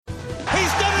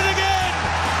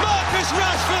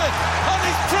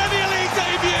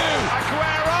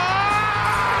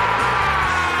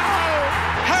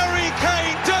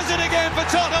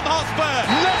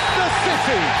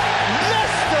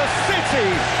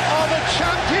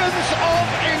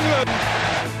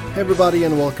Hey everybody,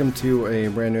 and welcome to a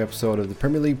brand new episode of the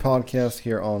Premier League Podcast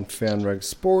here on FanRag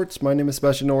Sports. My name is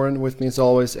Sebastian Noren. With me as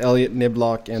always, Elliott,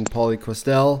 Niblock, and Pauly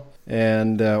Kwestel.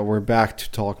 And we're back to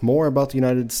talk more about the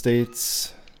United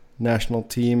States national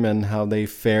team and how they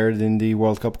fared in the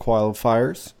World Cup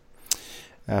qualifiers.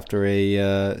 After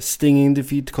a stinging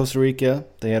defeat to Costa Rica,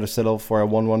 they had to settle for a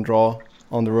 1-1 draw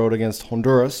on the road against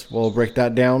Honduras. We'll break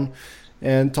that down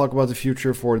and talk about the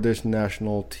future for this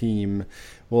national team.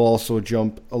 We'll also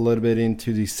jump a little bit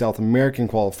into the South American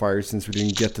qualifiers since we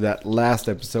didn't get to that last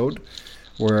episode,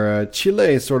 where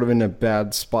Chile is sort of in a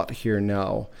bad spot here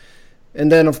now. And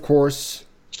then, of course,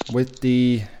 with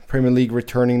the Premier League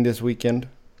returning this weekend,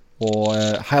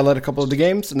 we'll highlight a couple of the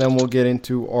games, and then we'll get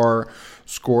into our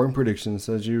scoring predictions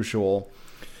as usual.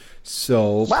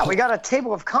 So, wow, we got a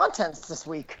table of contents this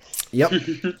week. Yep,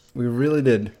 we really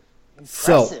did.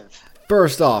 Impressive. So,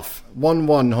 first off,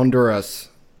 1-1 Honduras.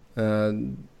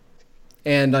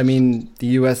 And I mean, the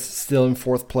U.S. still in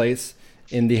fourth place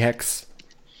in the Hex.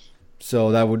 So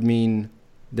that would mean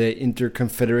the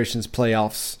Interconfederations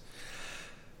playoffs.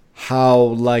 How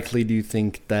likely do you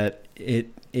think that it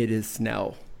is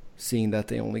now, seeing that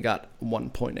they only got 1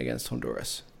 point against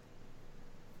Honduras?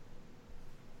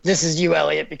 This is you,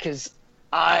 Elliot, because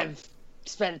I've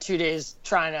spent 2 days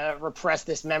trying to repress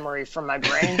this memory from my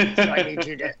brain. So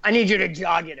I need you to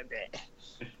jog it a bit.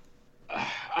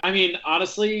 I mean,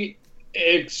 honestly,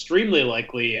 extremely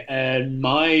likely. And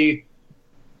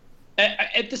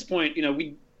at this point, you know,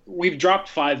 we've dropped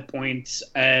 5 points,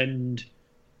 and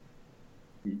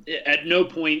at no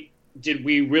point did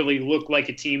we really look like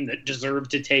a team that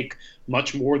deserved to take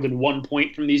much more than 1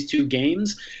 point from these two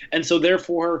games. And so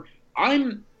therefore,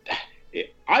 I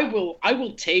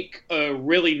will take a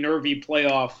really nervy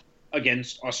playoff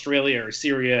against Australia or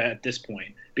Syria at this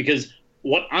point, because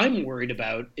what I'm worried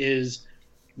about is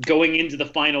going into the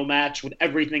final match with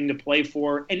everything to play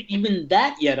for, and even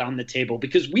that yet on the table,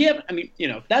 because we have, I mean, you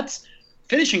know, that's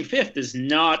finishing fifth is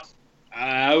not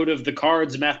out of the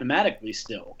cards mathematically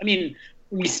still. I mean,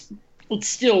 it's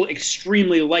still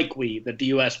extremely likely that the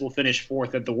U.S. will finish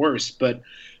fourth at the worst, but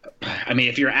I mean,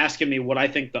 if you're asking me what I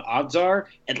think the odds are,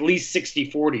 at least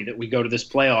 60-40 that we go to this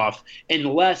playoff,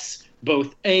 unless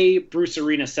both A, Bruce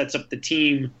Arena sets up the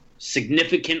team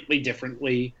significantly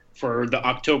differently for the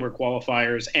October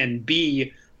qualifiers, and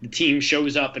B, the team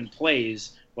shows up and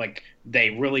plays like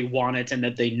they really want it and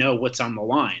that they know what's on the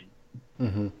line.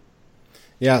 Mm-hmm.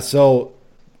 Yeah, so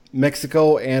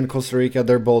Mexico and Costa Rica,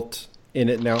 they're both in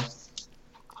it now.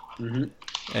 Mm-hmm.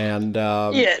 And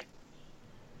yeah.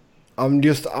 I'm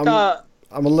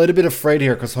a little bit afraid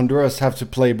here because Honduras have to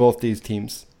play both these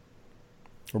teams.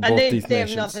 And they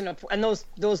have nothing to, and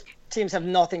those teams have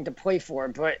nothing to play for.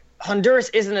 But Honduras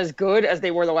isn't as good as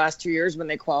they were the last 2 years when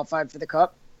they qualified for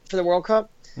the World Cup.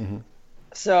 Mm-hmm.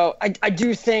 So I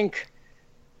do think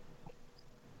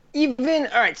all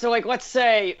right. So like, let's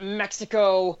say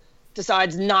Mexico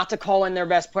decides not to call in their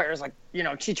best players, like, you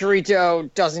know, Chicharito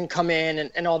doesn't come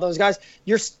in and all those guys.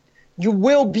 You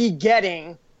will be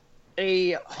getting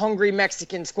a hungry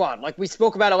Mexican squad. Like we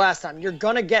spoke about it last time. You're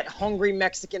going to get hungry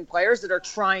Mexican players that are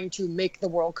trying to make the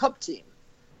World Cup team.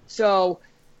 So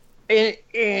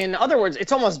in other words,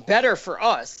 it's almost better for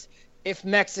us if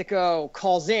Mexico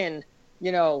calls in,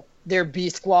 you know, their B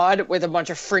squad with a bunch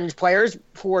of fringe players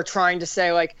who are trying to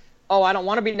say like, oh, I don't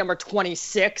want to be number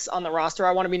 26 on the roster.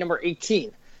 I want to be number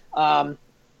 18.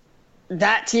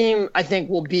 That team, I think,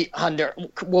 will beat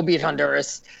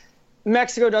Honduras.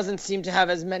 Mexico doesn't seem to have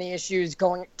as many issues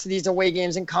going to these away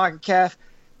games in CONCACAF.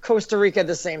 Costa Rica,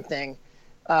 the same thing.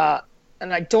 And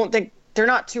I don't think they're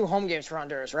not 2 home games for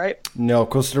Honduras, right? No,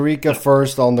 Costa Rica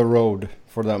first on the road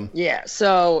for them. Yeah,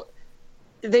 so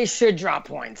they should drop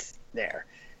points there.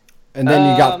 And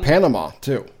then you got Panama,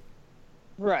 too.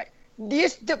 Right.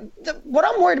 What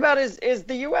I'm worried about is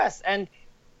the U.S. And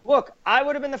look, I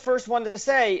would have been the first one to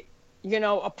say, you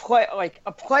know, a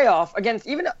playoff against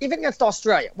even against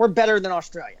Australia. We're better than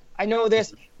Australia. I know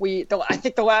this. I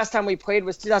think the last time we played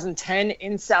was 2010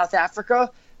 in South Africa,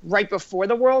 right before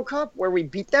the World Cup, where we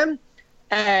beat them,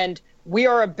 and we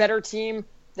are a better team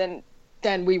than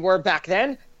we were back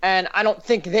then. And I don't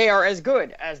think they are as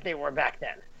good as they were back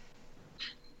then.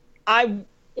 I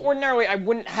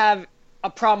wouldn't have a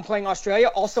problem playing Australia.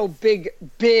 Also, big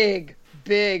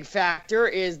factor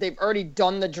is they've already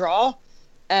done the draw.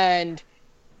 And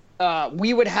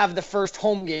we would have the first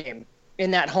home game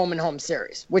in that home-and-home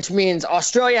series, which means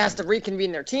Australia has to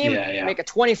reconvene their team, make a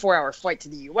 24-hour flight to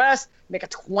the U.S., make a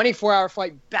 24-hour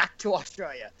flight back to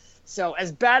Australia. So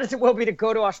as bad as it will be to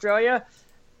go to Australia,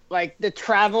 like the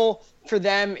travel for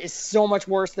them is so much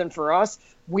worse than for us.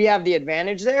 We have the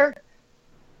advantage there.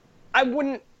 I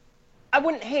wouldn't I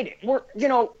wouldn't hate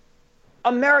it.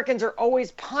 Americans are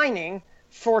always pining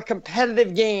for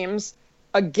competitive games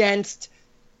against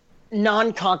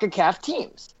non-CONCACAF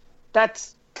teams.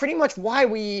 That's pretty much why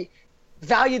we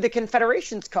value the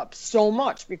Confederations Cup so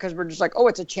much, because we're just like,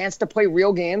 it's a chance to play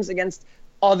real games against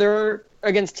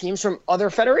teams from other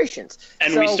federations.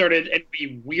 And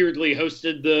we weirdly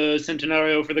hosted the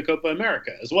Centenario for the Copa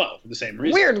America as well, for the same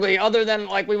reason. Weirdly, other than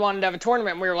like we wanted to have a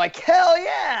tournament, and we were like, hell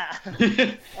yeah!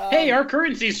 Hey, our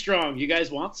currency's strong. You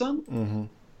guys want some? Mm-hmm.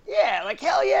 Yeah, like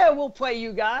hell yeah, we'll play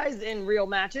you guys in real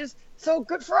matches. So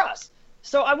good for us.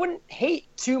 So I wouldn't hate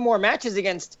 2 more matches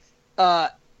against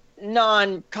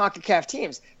non-CONCACAF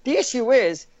teams. The issue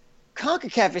is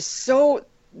CONCACAF is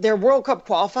their World Cup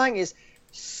qualifying is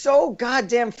so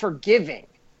goddamn forgiving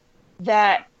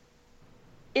that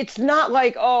it's not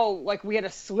like, we had a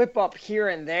slip up here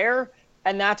and there,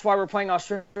 and that's why we're playing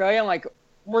Australia. Like,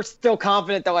 we're still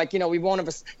confident that, we won't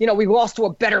have we lost to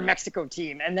a better Mexico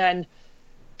team, and then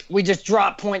we just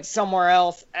dropped points somewhere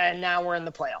else, and now we're in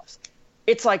the playoffs.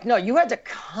 It's like, no, you had to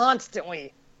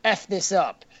constantly F this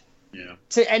up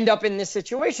to end up in this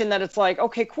situation that it's like,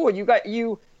 okay, cool, you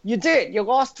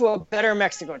lost to a better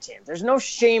Mexico team. There's no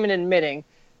shame in admitting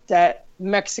that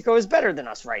Mexico is better than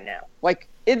us right now. Like,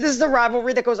 this is the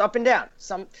rivalry that goes up and down.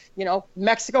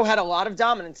 Mexico had a lot of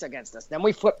dominance against us. Then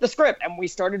we flipped the script and we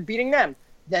started beating them.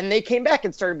 Then they came back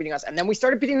and started beating us. And then we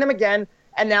started beating them again.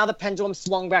 And now the pendulum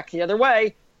swung back the other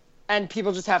way. And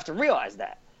people just have to realize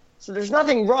that. So there's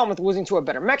nothing wrong with losing to a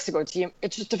better Mexico team.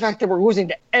 It's just the fact that we're losing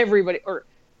to everybody, or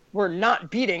we're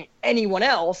not beating anyone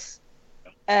else.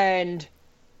 And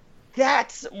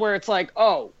that's where it's like,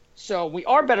 so we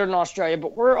are better than Australia,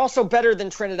 but we're also better than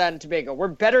Trinidad and Tobago. We're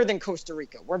better than Costa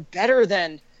Rica. We're better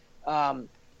than...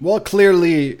 Well,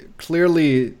 clearly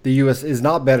the U.S. is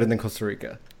not better than Costa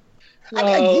Rica.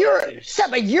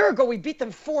 A year ago, we beat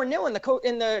them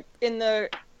 4-0 in the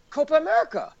Copa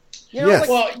America.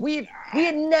 Yes. We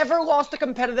had never lost a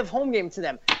competitive home game to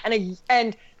them.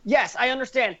 And yes, I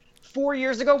understand. 4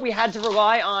 years ago, we had to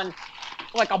rely on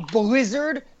like a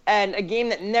blizzard and a game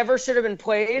that never should have been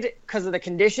played because of the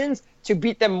conditions to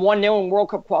beat them 1-0 in World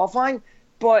Cup qualifying.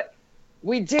 But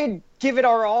we did give it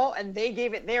our all, and they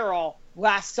gave it their all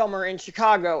last summer in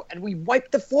Chicago, and we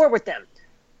wiped the floor with them.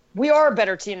 We are a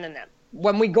better team than them.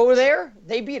 When we go there,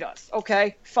 they beat us.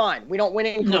 Okay, fine. We don't win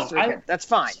it in Costa Rica. That's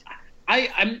fine.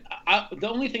 The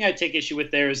only thing I take issue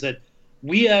with there is that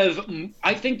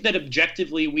I think that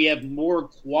objectively we have more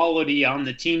quality on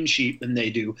the team sheet than they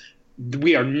do.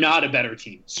 We are not a better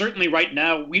team. Certainly right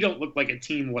now, we don't look like a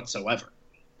team whatsoever.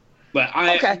 But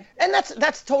okay, and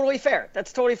that's totally fair.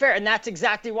 That's totally fair, and that's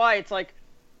exactly why it's like,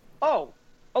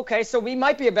 okay, so we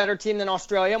might be a better team than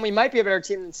Australia, and we might be a better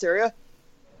team than Syria,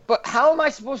 but how am I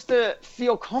supposed to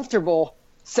feel comfortable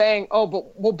saying,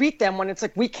 but we'll beat them when it's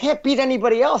like we can't beat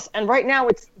anybody else? And right now,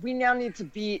 we now need to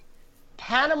beat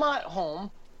Panama at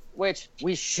home, which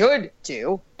we should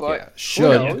do, but who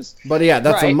knows? But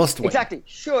that's a must-win. Exactly,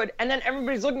 should. And then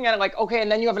everybody's looking at it like, okay,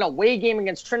 and then you have an away game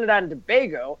against Trinidad and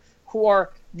Tobago, who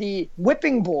are the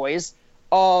whipping boys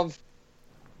of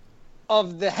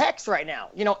the Hex right now.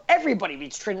 Everybody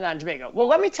beats Trinidad and Tobago. Well,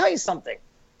 let me tell you something.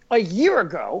 A year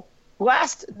ago,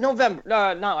 last November,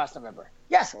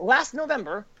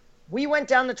 we went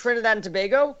down to Trinidad and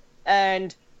Tobago,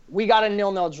 and we got a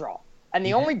 0-0 draw. And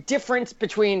the only difference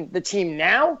between the team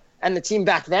now and the team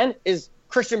back then is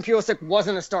Christian Pulisic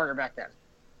wasn't a starter back then.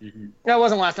 Mm-hmm. No, it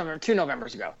wasn't last November, 2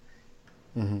 Novembers ago.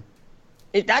 Mm-hmm.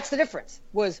 That's the difference,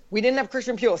 was we didn't have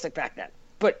Christian Pulisic back then.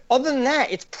 But other than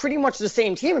that, it's pretty much the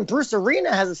same team. And Bruce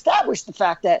Arena has established the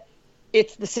fact that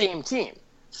it's the same team.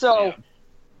 So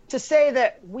to say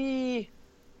that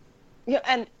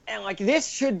and like this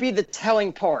should be the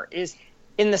telling part, is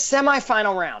in the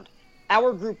semifinal round,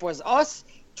 our group was us,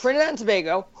 Trinidad and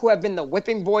Tobago, who have been the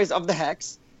whipping boys of the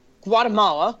Hex,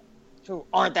 Guatemala, who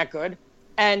aren't that good,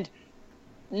 and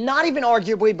not even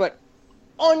arguably, but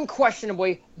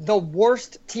unquestionably the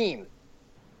worst team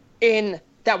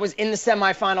that was in the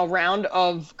semifinal round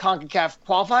of CONCACAF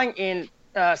qualifying in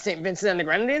St. Vincent and the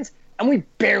Grenadines, and we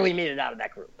barely made it out of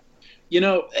that group.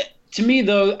 To me,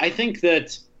 though, I think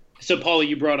that – so, Pauly,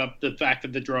 you brought up the fact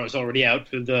that the draw is already out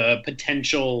for the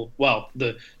potential – well,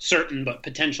 the certain but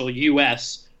potential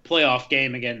U.S. playoff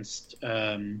game against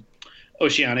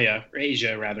Oceania, or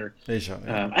Asia, rather. Asia,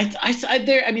 yeah.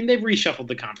 They've reshuffled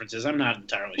the conferences. I'm not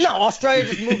entirely sure. No, Australia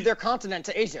just moved their continent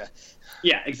to Asia.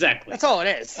 Yeah, exactly. That's all it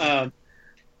is.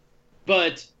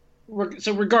 But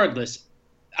so regardless,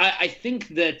 I think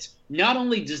that not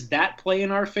only does that play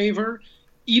in our favor,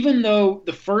 even though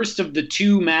the first of the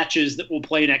 2 matches that we'll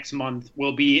play next month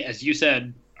will be, as you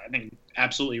said, I think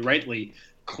absolutely rightly,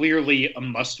 clearly a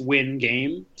must-win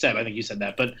game. Seb, I think you said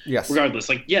that. But yes. Regardless,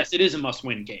 yes, it is a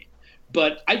must-win game.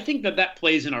 But I think that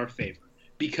plays in our favor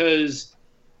because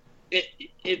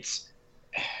it's,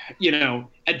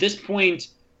 at this point,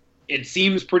 it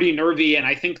seems pretty nervy, and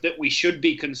I think that we should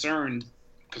be concerned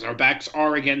because our backs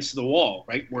are against the wall,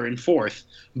 right? We're in fourth.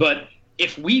 But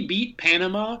if we beat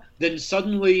Panama, then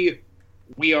suddenly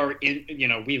we are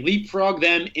we leapfrog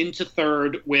them into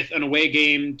third with an away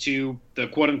game to the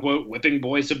quote-unquote whipping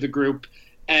boys of the group.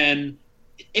 And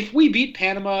if we beat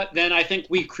Panama, then I think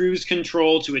we cruise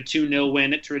control to a 2-0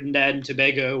 win at Trinidad and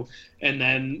Tobago. And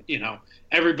then,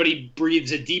 everybody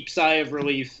breathes a deep sigh of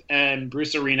relief and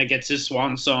Bruce Arena gets his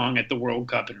swan song at the World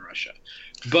Cup in Russia.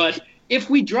 But if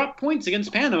we drop points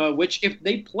against Panama, which if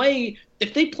they play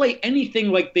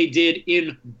anything like they did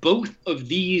in both of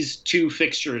these two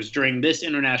fixtures during this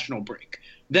international break,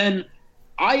 then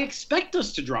I expect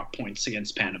us to drop points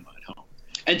against Panama at home.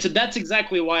 And so that's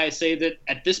exactly why I say that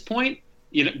at this point,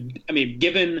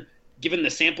 given the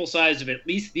sample size of at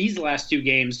least these last two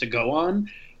games to go on,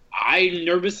 I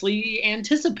nervously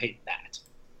anticipate that.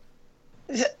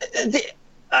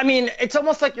 It's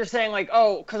almost like you're saying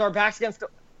because our back's against the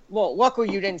 – well, luckily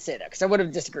you didn't say that because I would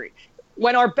have disagreed.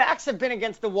 When our backs have been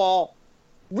against the wall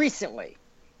recently,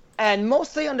 and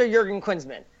mostly under Jurgen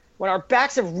Klinsmann, when our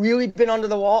backs have really been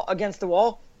against the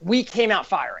wall, we came out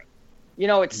firing.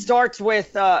 It starts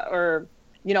with when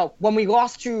we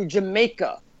lost to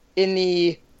Jamaica in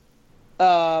the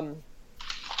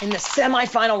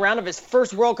semifinal round of his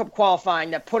first World Cup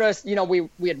qualifying that put us, we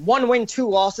had 1 win, 2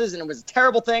 losses, and it was a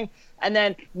terrible thing. And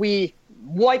then we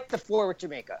wiped the floor with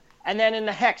Jamaica. And then in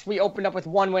the Hex, we opened up with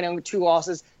 1 win and 2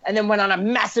 losses, and then went on a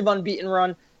massive unbeaten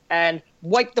run and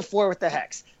wiped the floor with the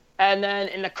Hex. And then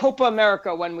in the Copa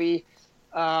America, when we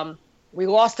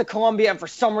lost to Colombia, and for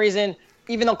some reason,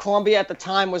 even though Colombia at the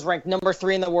time was ranked number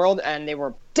 3 in the world, and they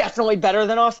were definitely better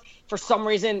than us, for some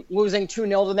reason, losing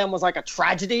 2-0 to them was like a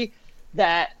tragedy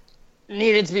that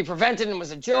needed to be prevented and was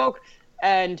a joke.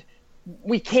 And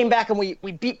we came back and we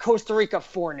beat Costa Rica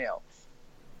 4-0.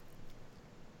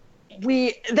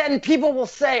 Then people will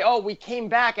say, "Oh, we came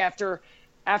back after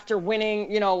winning."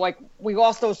 We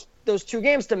lost those 2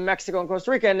 games to Mexico and Costa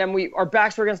Rica, and then our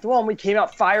backs were against the wall, and we came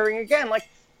out firing again.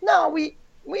 No,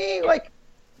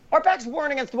 our backs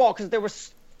weren't against the wall because there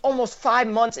was almost 5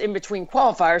 months in between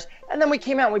qualifiers, and then we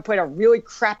came out and we played a really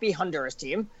crappy Honduras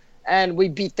team, and we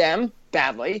beat them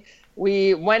badly.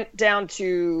 We went down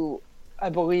to, I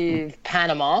believe,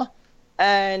 Panama,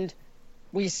 and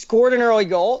we scored an early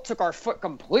goal, took our foot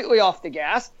completely off the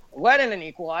gas, let in an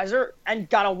equalizer, and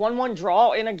got a 1-1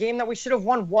 draw in a game that we should have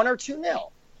won 1 or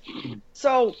 2-0.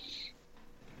 So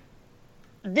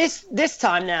this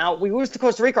time now, we lose to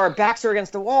Costa Rica, our backs are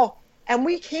against the wall, and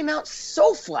we came out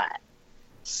so flat.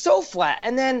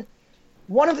 And then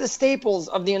one of the staples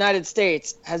of the United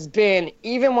States has been,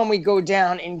 even when we go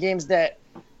down in games that,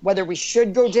 whether we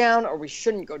should go down or we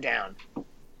shouldn't go down,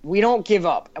 we don't give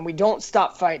up and we don't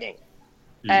stop fighting.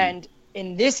 And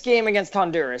in this game against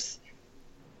Honduras,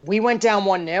 we went down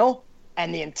 1-0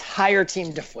 and the entire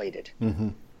team deflated. Mm-hmm.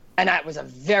 And that was a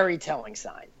very telling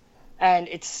sign. And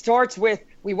it starts with,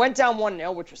 we went down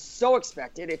 1-0, which was so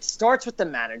expected. It starts with the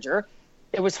manager.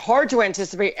 It was hard to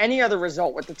anticipate any other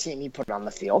result with the team he put on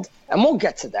the field. And we'll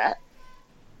get to that.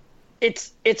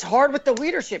 It's hard with the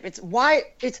leadership. It's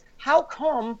how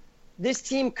come this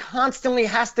team constantly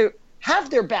has to have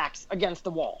their backs against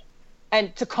the wall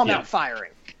and to come out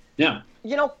firing? Yeah.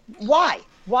 Why?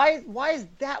 Why is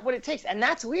that what it takes? And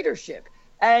that's leadership.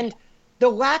 And the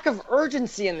lack of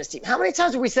urgency in this team. How many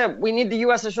times have we said we need the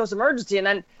U.S. to show some urgency, and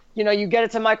then you get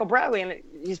it to Michael Bradley and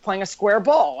he's playing a square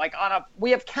ball.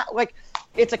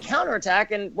 It's a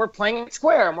counterattack and we're playing it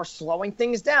square and we're slowing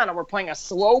things down and we're playing a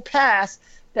slow pass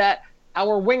that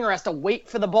our winger has to wait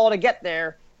for the ball to get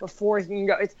there before he can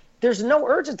go. There's no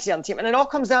urgency on the team, and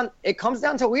it comes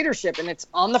down to leadership, and it's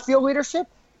on the field leadership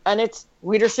and it's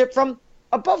leadership from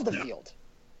above the field.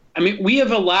 I mean, we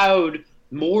have allowed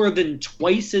more than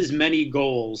twice as many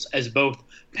goals as both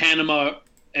Panama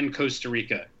and Costa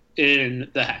Rica in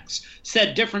the Hex.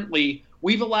 Said differently,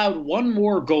 we've allowed one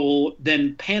more goal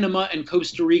than Panama and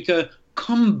Costa Rica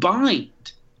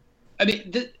combined. I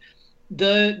mean,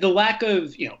 the lack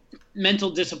of mental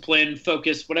discipline,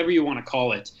 focus, whatever you want to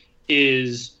call it,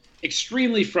 is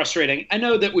extremely frustrating. I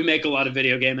know that we make a lot of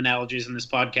video game analogies in this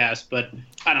podcast, but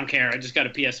I don't care. I just got a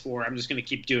PS4. I'm just going to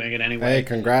keep doing it anyway. Hey,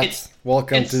 congrats.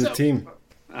 Welcome to the team.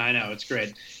 I know, it's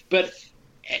great. But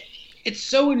it's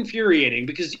so infuriating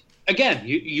because, again,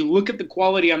 you look at the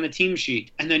quality on the team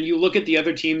sheet, and then you look at the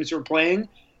other teams who are playing,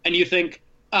 and you think,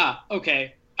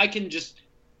 okay, I can just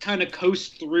kind of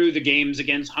coast through the games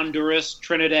against Honduras,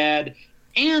 Trinidad,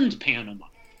 and Panama.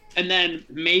 And then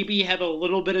maybe have a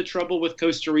little bit of trouble with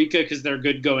Costa Rica because they're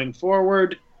good going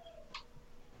forward.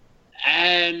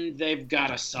 And they've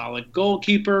got a solid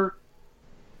goalkeeper.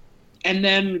 And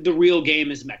then the real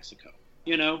game is Mexico.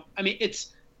 I mean,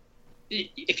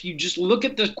 if you just look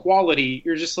at the quality,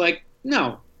 you're just like,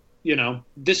 no,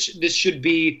 this should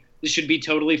be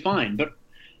totally fine. But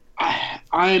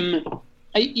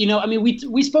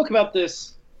we spoke about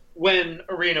this when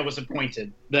Arena was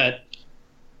appointed, that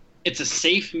it's a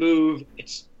safe move.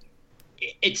 It's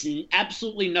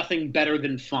absolutely nothing better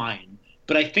than fine.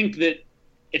 But I think that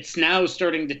it's now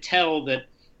starting to tell that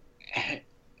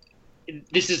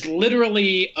this is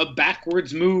literally a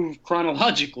backwards move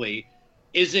chronologically.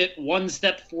 Is it one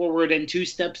step forward and two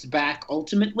steps back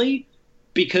ultimately?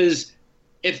 Because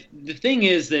if the thing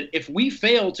is that if we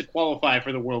fail to qualify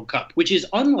for the World Cup, which is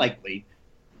unlikely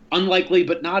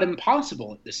but not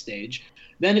impossible at this stage,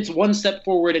 then it's one step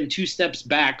forward and two steps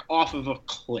back off of a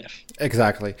cliff.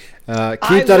 Exactly.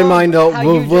 Keep that in mind, though.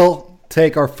 We'll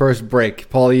take our first break.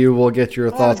 Pauly, you will get your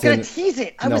thoughts. I was going to tease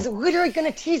it. I was literally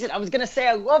going to tease it. I was going to say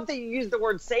I love that you used the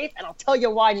word safe, and I'll tell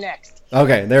you why next.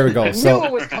 Okay, there we go. I knew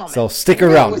it was coming. So stick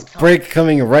around. Break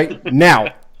coming right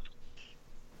now.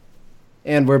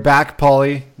 And we're back,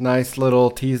 Pauly. Nice little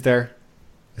tease there.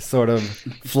 Sort of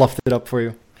fluffed it up for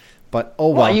you. But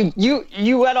well.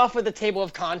 You let off with a table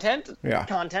of contents.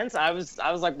 I was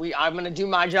like, I'm going to do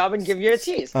my job and give you a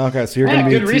tease. Okay, so you're going to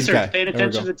be good a tease research. guy. Paying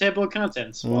attention to the table of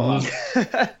contents.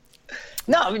 Mm-hmm.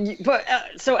 No, but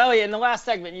so Elliot, in the last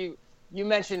segment, you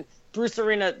mentioned Bruce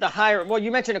Arena, the higher. Well,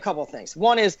 you mentioned a couple of things.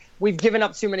 One is we've given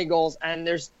up too many goals, and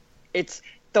it's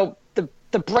the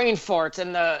brain farts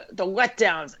and the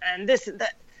letdowns and this and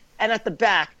that, and at the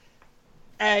back.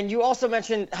 And you also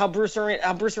mentioned how Bruce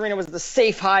Arena was the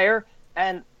safe hire,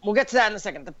 and we'll get to that in a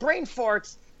second. The brain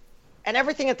farts and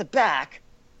everything at the back.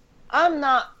 I'm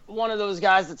not one of those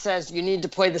guys that says you need to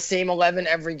play the same 11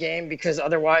 every game because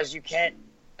otherwise you can't.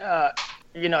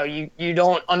 You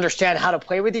don't understand how to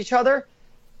play with each other.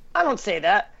 I don't say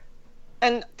that.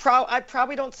 And I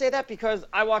probably don't say that because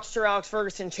I watched Sir Alex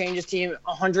Ferguson change his team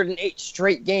 108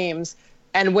 straight games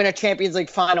and win a Champions League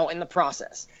final in the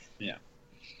process. Yeah.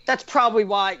 That's probably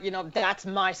why, that's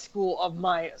my school of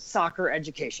my soccer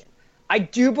education. I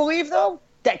do believe, though,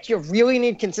 that you really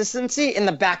need consistency in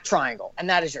the back triangle, and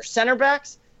that is your center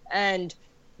backs and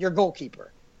your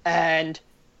goalkeeper. And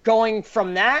going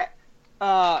from that,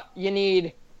 you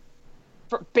need,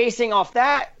 basing off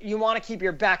that, you want to keep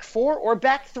your back four or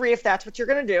back three if that's what you're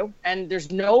going to do. And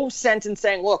there's no sense in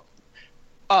saying, look,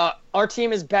 our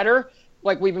team is better.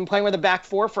 Like we've been playing with a back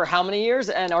four for how many years?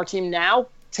 And our team now,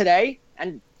 today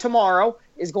and tomorrow,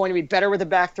 is going to be better with a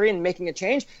back three and making a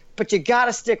change. But you got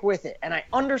to stick with it. And I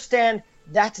understand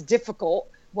that's difficult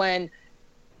when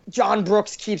John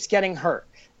Brooks keeps getting hurt.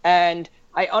 And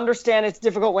I understand it's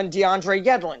difficult when DeAndre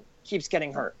Yedlin keeps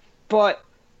getting hurt. But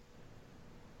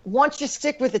once you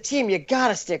stick with the team, you got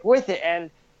to stick with it.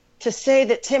 And to say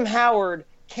that Tim Howard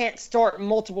can't start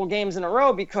multiple games in a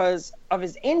row because of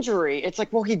his injury, it's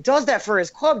like, well, he does that for his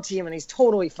club team and he's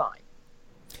totally fine.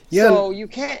 Yeah. So you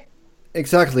can't.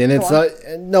 Exactly. And it's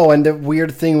no, and the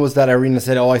weird thing was that Arena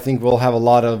said, I think we'll have a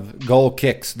lot of goal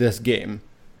kicks this game.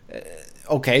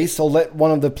 Okay, so let one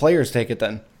of the players take it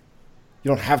then. You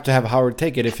don't have to have Howard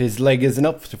take it if his leg isn't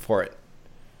up for it.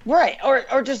 Right.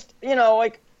 Or just,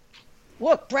 look,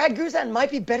 Brad Guzan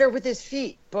might be better with his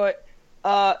feet, but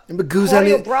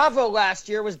Claudio Bravo last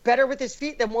year was better with his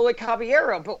feet than Willie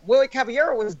Caballero, but Willie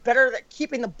Caballero was better at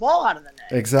keeping the ball out of the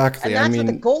net. Exactly. And that's what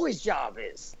the goalie's job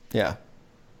is. Yeah.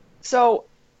 So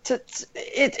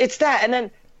it's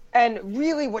that, and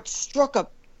really what struck a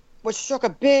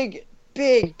big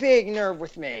nerve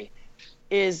with me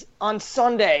is on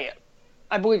Sunday,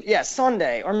 I believe,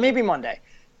 Sunday or maybe Monday,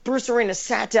 Bruce Arena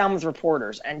sat down with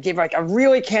reporters and gave like a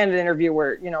really candid interview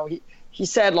where he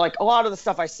said like a lot of the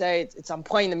stuff I say I'm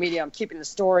playing the media, I'm keeping the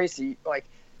story,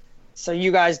 so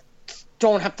you guys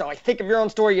don't have to like think of your own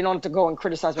story, you don't have to go and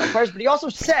criticize my players. But he also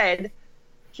said.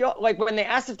 Like when they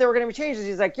asked if there were going to be changes,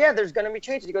 he's like, yeah, there's going to be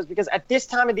changes. He goes, because at this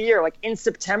time of the year, like in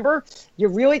September, you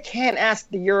really can't ask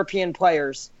the European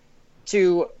players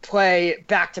to play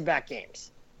back-to-back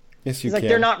games. Yes, you he's like, can.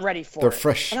 They're not ready for it. They're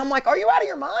fresh. And I'm like, are you out of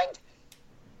your mind?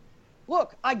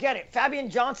 Look, I get it. Fabian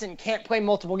Johnson can't play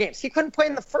multiple games. He couldn't play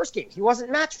in the first game. He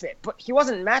wasn't match fit. But he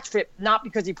wasn't match fit not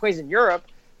because he plays in Europe,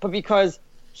 but because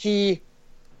he,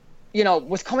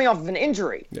 was coming off of an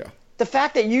injury. Yeah. The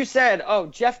fact that you said,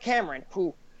 Jeff Cameron,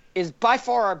 who is by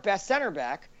far our best center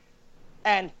back,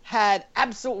 and had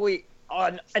absolutely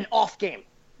an off game.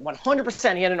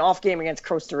 100% he had an off game against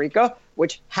Costa Rica,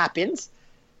 which happens.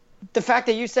 The fact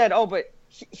that you said, but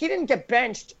he didn't get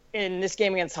benched in this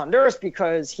game against Honduras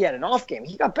because he had an off game.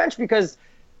 He got benched because,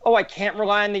 I can't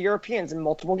rely on the Europeans in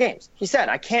multiple games. He said,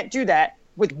 I can't do that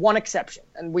with one exception,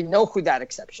 and we know who that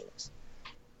exception is.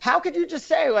 How could you just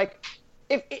say,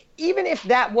 even if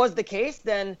that was the case,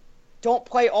 then don't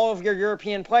play all of your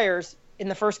European players in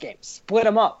the first game. Split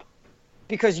them up.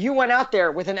 Because you went out there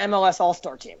with an MLS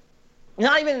All-Star team.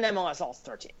 Not even an MLS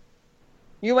All-Star team.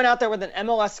 You went out there with an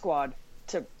MLS squad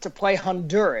to play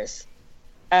Honduras,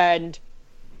 and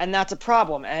that's a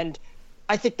problem. And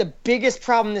I think the biggest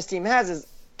problem this team has is,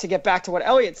 to get back to what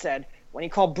Elliott said, when he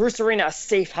called Bruce Arena a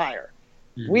safe hire.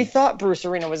 Mm-hmm. We thought Bruce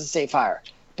Arena was a safe hire.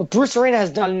 But Bruce Arena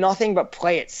has done nothing but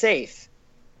play it safe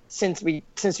since we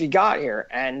got here.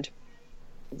 And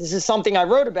this is something I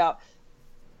wrote about.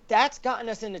 That's gotten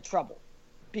us into trouble.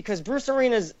 Because Bruce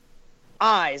Arena's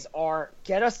eyes are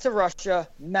get us to Russia,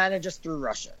 manage us through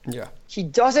Russia. Yeah. He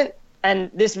doesn't,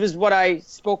 and this was what I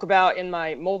spoke about in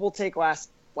my mobile take last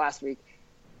week.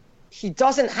 He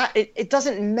doesn't it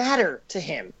doesn't matter to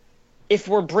him if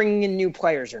we're bringing in new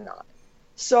players or not.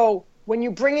 So when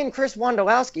you bring in Chris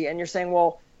Wondolowski and you're saying,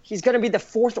 well, he's going to be the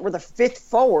fourth or the fifth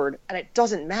forward, and it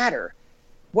doesn't matter.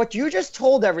 What you just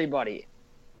told everybody,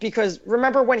 because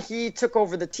remember when he took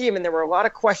over the team and there were a lot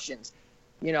of questions,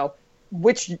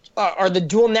 which are the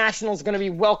dual nationals going to be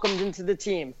welcomed into the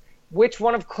team? Which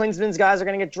one of Klinsmann's guys are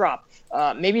going to get dropped?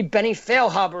 Maybe Benny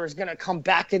Feilhaber is going to come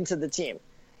back into the team.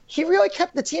 He really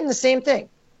kept the team the same thing.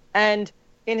 And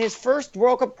in his first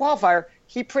World Cup qualifier,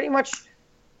 he pretty much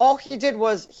all he did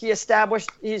was he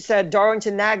said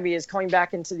Darlington Nagbe is coming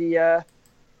back into the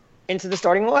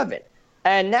starting 11.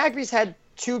 And Nagbe's had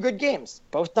 2 good games,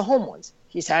 both the home ones.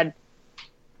 He's had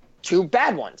 2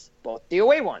 bad ones, both the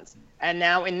away ones. And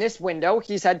now in this window,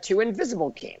 he's had 2 invisible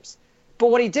games. But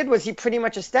what he did was he pretty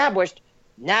much established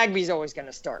Nagbe's always going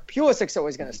to start. Pulisic's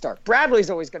always going to start. Bradley's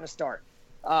always going to start.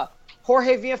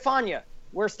 Jorge Villafana,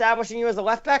 we're establishing you as a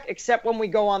left back, except when we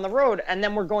go on the road. And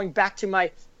then we're going back to my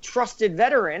trusted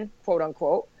veteran, quote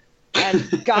unquote,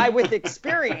 and guy with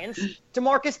experience,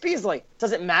 DeMarcus Beasley.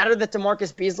 Does it matter that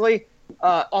DeMarcus Beasley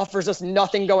offers us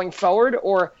nothing going forward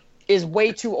or is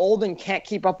way too old and can't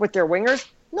keep up with their wingers?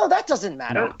 No, that doesn't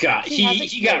matter. Oh, God.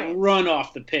 He got run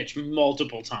off the pitch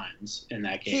multiple times in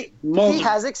that game. He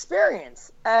has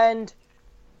experience, and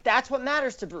that's what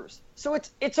matters to Bruce. So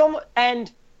it's almost,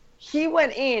 and he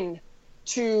went in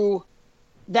to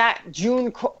that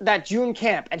June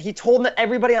camp, and he told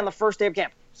everybody on the first day of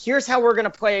camp, here's how we're going to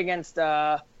play against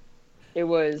it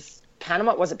was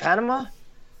Panama. Was it Panama?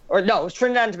 Or no, it was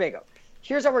Trinidad and Tobago.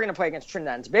 Here's how we're going to play against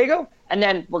Trinidad and Tobago, and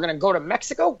then we're going to go to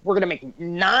Mexico. We're going to make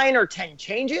 9 or 10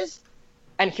 changes,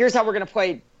 and here's how we're going to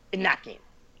play in that game.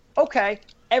 Okay,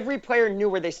 every player knew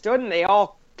where they stood, and they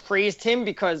all praised him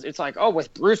because it's like,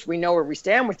 with Bruce, we know where we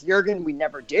stand. With Jurgen, we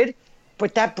never did.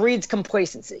 But that breeds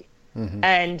complacency. Mm-hmm.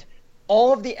 And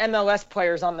all of the MLS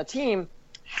players on the team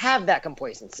have that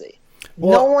complacency.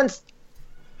 Well, no one's...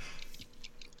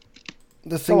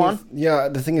 The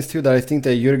thing is, too, that I think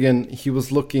that Jurgen, he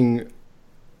was looking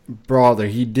broader.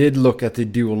 He did look at the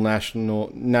dual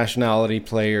nationality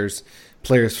players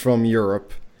from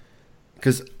Europe,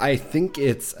 because I think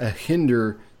it's a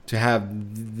hinder to have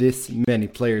this many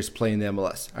players play in the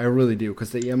MLS. I really do,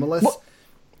 because the MLS,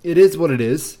 it is what it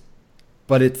is,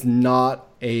 but it's not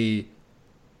a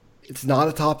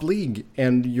top league,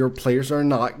 and your players are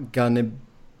not gonna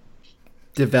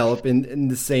develop in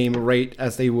the same rate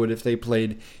as they would if they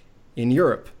played in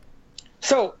Europe.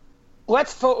 So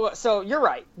so you're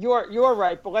right. You're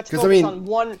right. But let's focus on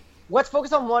one. Let's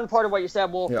focus on one part of what you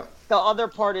said. Well, yeah. The other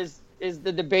part is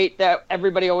the debate that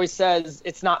everybody always says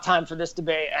it's not time for this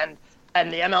debate, and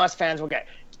the MLS fans will get.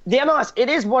 The MLS, it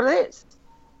is what it is.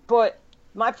 But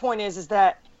my point is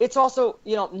that it's also,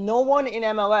 no one in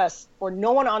MLS or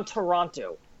no one on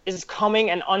Toronto is coming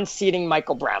and unseating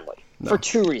Michael Bradley for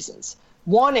 2 reasons.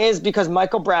 One is because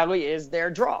Michael Bradley is their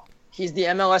draw. He's the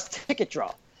MLS ticket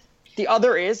draw. The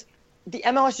other is the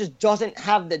MLS just doesn't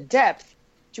have the depth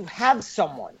to have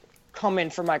someone come in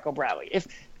for Michael Bradley.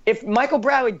 If Michael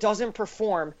Bradley doesn't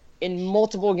perform in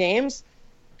multiple games,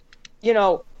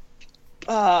 it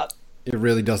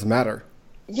really doesn't matter.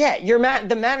 Yeah,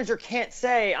 the manager can't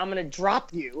say, I'm going to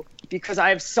drop you because I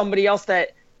have somebody else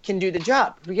that can do the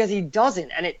job, because he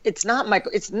doesn't. And it's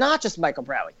not just Michael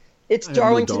Bradley. It's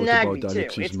Darlington Nagbe,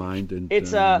 too.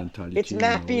 It's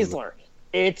Matt Beasler.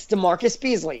 It's DeMarcus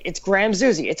Beasley. It's Graham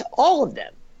Zusi. It's all of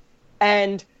them.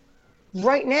 And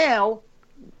right now,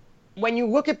 when you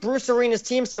look at Bruce Arena's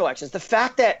team selections, the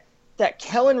fact that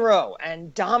Kellen Rowe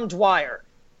and Dom Dwyer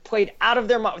played out of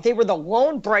their mind. They were the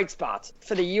lone bright spots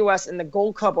for the U.S. in the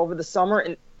Gold Cup over the summer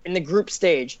in the group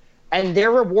stage. And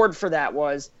their reward for that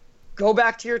was go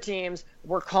back to your teams.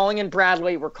 We're calling in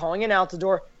Bradley. We're calling in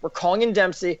Altidore. We're calling in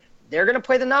Dempsey. They're going to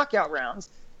play the knockout rounds.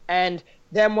 And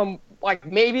then when, like,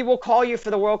 maybe we'll call you for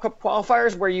the World Cup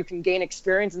qualifiers where you can gain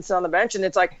experience and sit on the bench. And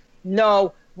it's like,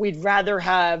 no, we'd rather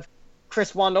have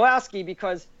Chris Wondolowski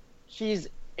because he's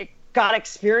got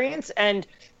experience. And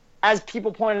as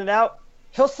people pointed out,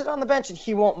 he'll sit on the bench and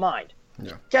he won't mind.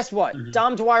 Yeah. Guess what? Mm-hmm.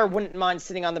 Dom Dwyer wouldn't mind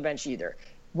sitting on the bench either.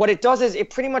 What it does is it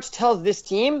pretty much tells this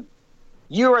team,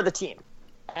 you are the team.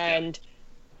 And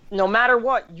no matter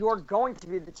what, you're going to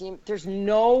be the team. There's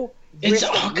no risk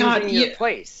of losing your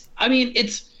place. I mean,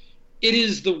 it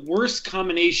is the worst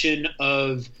combination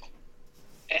of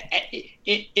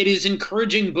it is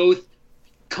encouraging both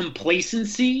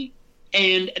complacency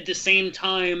and at the same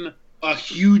time a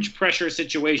huge pressure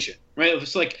situation, right?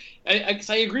 It's like I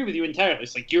agree with you entirely.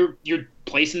 It's like your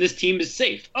place in this team is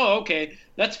safe. Oh, okay,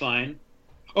 that's fine.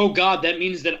 Oh God, that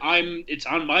means that it's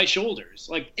on my shoulders.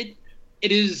 Like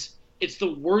it's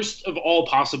the worst of all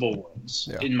possible worlds,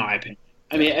 in my opinion.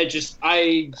 I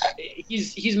mean,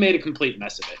 he's made a complete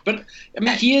mess of it. But I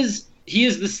mean, he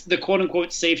is the quote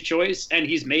unquote safe choice, and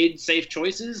he's made safe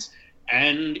choices,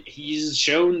 and he's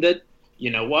shown that, you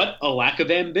know what, a lack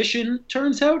of ambition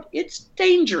turns out it's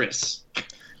dangerous.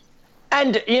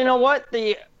 And you know what,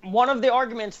 one of the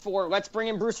arguments for let's bring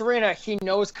in Bruce Arena, he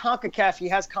knows CONCACAF, he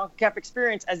has CONCACAF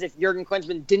experience, as if Jurgen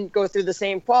Klinsmann didn't go through the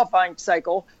same qualifying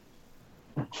cycle.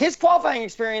 His qualifying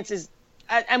experience is,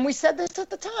 and we said this at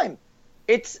the time,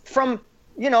 it's from,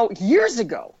 years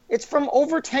ago. It's from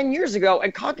over 10 years ago,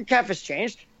 and CONCACAF has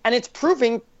changed, and it's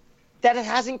proving that it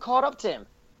hasn't caught up to him.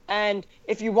 And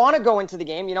if you want to go into the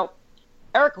game,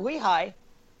 Eric Lehigh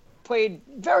played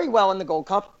very well in the Gold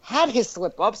Cup, had his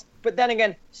slip-ups, but then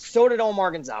again, so did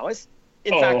Omar Gonzalez.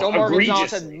 In fact, Omar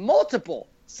Gonzalez had multiple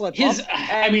slip-ups.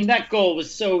 That goal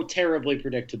was so terribly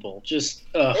predictable.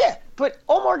 Yeah, but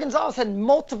Omar Gonzalez had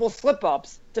multiple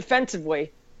slip-ups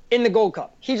defensively in the Gold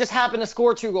Cup. He just happened to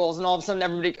score 2 goals, and all of a sudden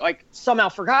everybody somehow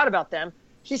forgot about them.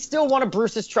 He's still one of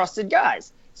Bruce's trusted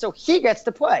guys, so he gets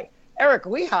to play. Eric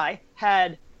Lehigh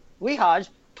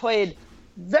played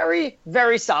very,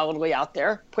 very solidly out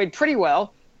there, played pretty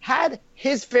well, had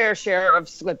his fair share of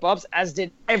slip-ups, as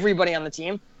did everybody on the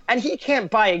team, and he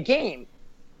can't buy a game.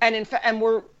 And in fact,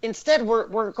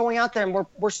 we're going out there and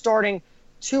we're starting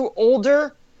 2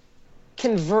 older,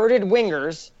 converted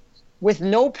wingers with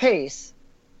no pace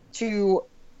to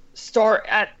start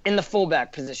in the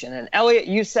fullback position. And Elliot,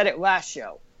 you said it last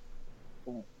show.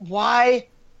 Why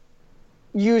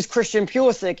use Christian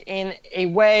Pulisic in a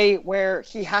way where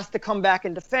he has to come back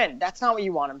and defend? That's not what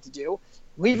you want him to do.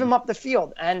 Leave him up the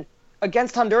field. And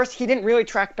against Honduras, he didn't really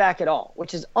track back at all,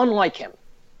 which is unlike him.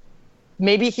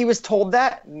 Maybe he was told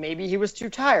that. Maybe he was too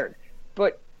tired.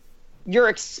 But you're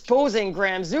exposing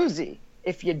Graham Zusi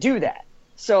if you do that.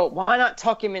 So why not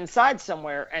tuck him inside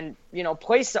somewhere and,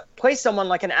 play someone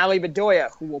like an Ali Bedoya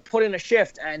who will put in a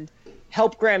shift and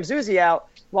help Graham Zusi out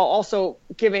while also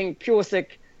giving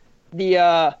Pulisic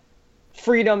the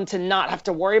freedom to not have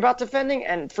to worry about defending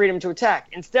and freedom to attack.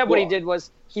 Instead, what he did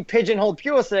was he pigeonholed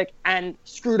Pulisic and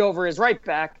screwed over his right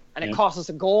back, and it cost us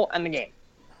a goal and the game.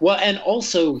 Well, and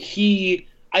also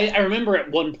I remember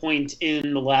at one point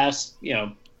in the last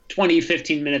 20,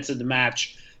 15 minutes of the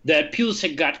match that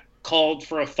Pulisic got called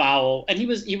for a foul, and he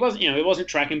wasn't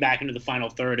tracking back into the final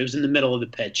third. It was in the middle of the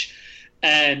pitch.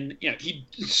 And he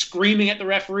screaming at the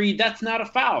referee, that's not a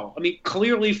foul. I mean,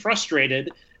 clearly frustrated.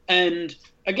 And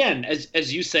again,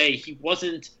 as you say, he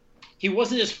wasn't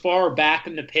as far back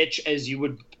in the pitch as you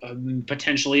would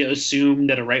potentially assume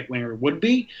that a right winger would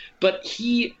be. But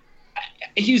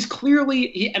he's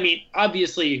clearly.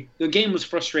 Obviously, the game was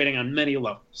frustrating on many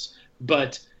levels.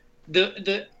 But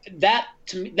that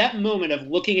moment of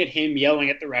looking at him yelling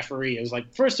at the referee is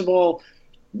like, first of all,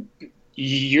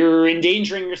 you're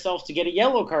endangering yourself to get a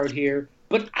yellow card here.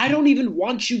 But I don't even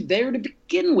want you there to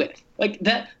begin with.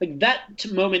 That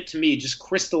moment to me just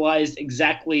crystallized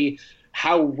exactly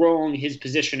how wrong his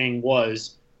positioning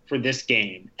was for this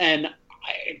game. And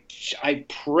I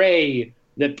pray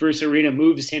that Bruce Arena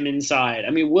moves him inside.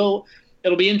 I mean,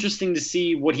 it'll be interesting to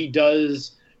see what he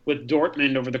does with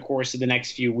Dortmund over the course of the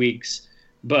next few weeks.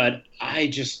 But my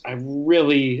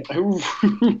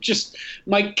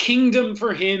kingdom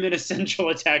for him in a central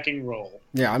attacking role.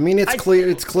 Yeah, I mean, it's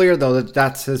clear though that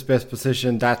that's his best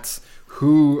position. That's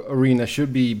who Arena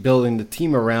should be building the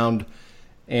team around,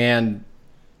 and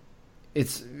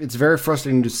it's very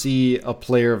frustrating to see a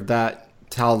player of that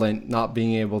talent not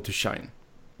being able to shine.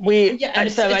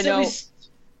 It's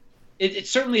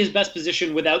it's certainly his best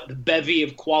position without the bevy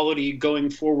of quality going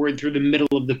forward through the middle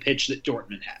of the pitch that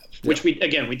Dortmund have, which we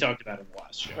talked about in the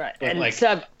last show. Right. But And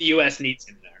Seb, the U.S. needs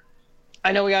him there.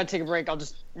 I know we got to take a break. I'll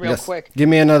just real quick. Give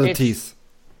me another tease.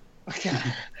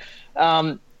 Now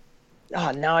I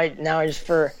just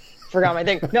forgot my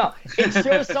thing. No, it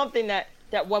shows something that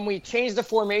when we changed the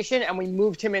formation and we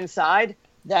moved him inside,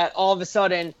 that all of a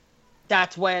sudden,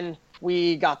 that's when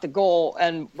we got the goal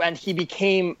and he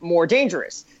became more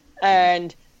dangerous.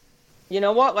 And you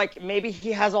know what? Like, maybe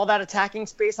he has all that attacking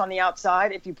space on the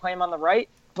outside if you play him on the right,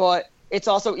 but it's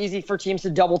also easy for teams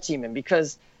to double team him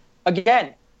because,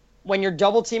 again, when you're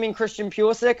double teaming Christian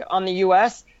Pulisic on the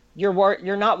U.S., you're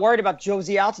not worried about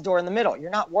Josie Altidore in the middle.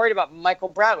 You're not worried about Michael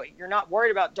Bradley. You're not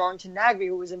worried about Darlington Nagbe,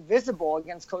 who was invisible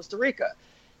against Costa Rica.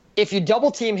 If you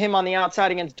double team him on the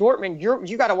outside against Dortmund,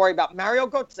 you got to worry about Mario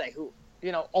Götze, who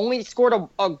only scored a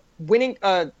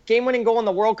game-winning goal in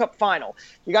the World Cup final.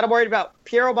 You got to worry about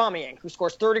Pierre Aubameyang, who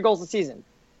scores 30 goals a season.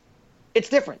 It's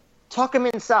different. Tuck him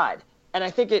inside, and I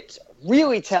think it's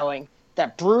really telling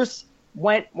that Bruce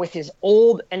went with his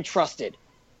old and trusted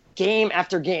game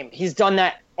after game. He's done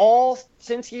that all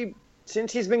since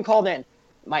he's been called in.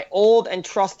 My old and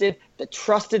trusted, the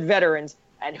trusted veterans.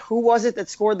 And who was it that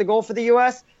scored the goal for the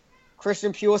U.S.?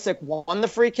 Christian Pulisic won the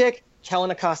free kick.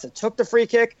 Kellen Acosta took the free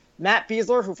kick. Matt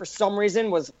Besler, who for some reason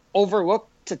was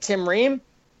overlooked to Tim Ream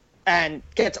and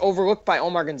gets overlooked by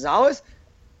Omar Gonzalez,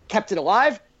 kept it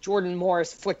alive. Jordan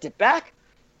Morris flicked it back.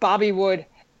 Bobby Wood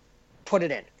put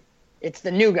it in. It's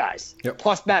the new guys,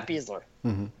 plus Matt Besler.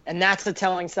 Mm-hmm. And that's a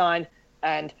telling sign.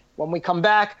 And when we come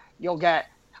back, you'll get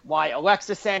why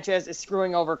Alexis Sanchez is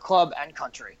screwing over club and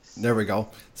country. There we go.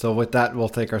 So with that, we'll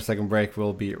take our second break.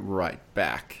 We'll be right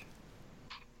back.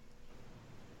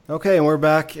 Okay, and we're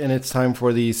back, and it's time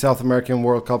for the South American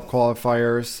World Cup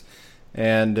qualifiers.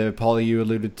 And Pauly, you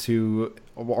alluded to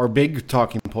our big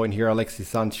talking point here, Alexis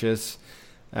Sanchez.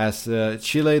 As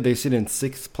Chile, they sit in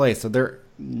 6th place, so they're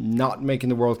not making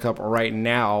the World Cup right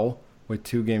now with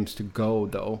 2 games to go,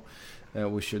 though,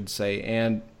 we should say.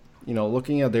 And,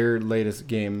 looking at their latest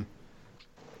game,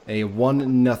 a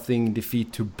 1-0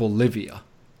 defeat to Bolivia.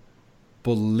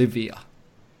 Who?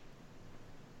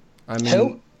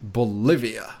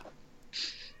 Bolivia.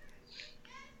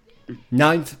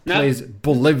 9th place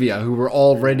Bolivia, who were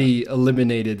already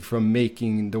eliminated from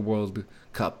making the World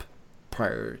Cup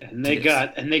prior. And they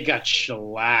got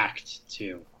shellacked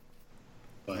too.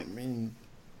 But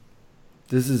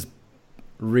this is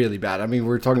really bad.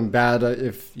 We're talking bad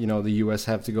if the US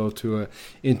have to go to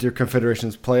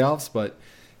Interconfederations playoffs, but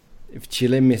if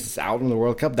Chile misses out on the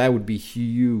World Cup, that would be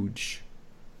huge.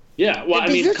 Yeah, well,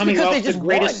 coming off the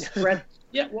greatest stretch.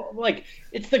 Yeah, well,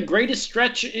 it's the greatest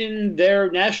stretch in their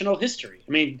national history.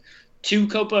 2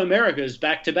 Copa Americas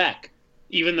back to back.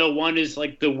 Even though one is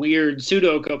the weird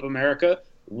pseudo Copa America,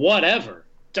 whatever,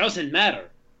 doesn't matter.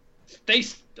 They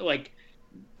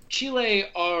Chile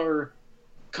are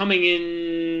coming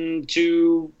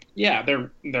into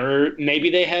they're maybe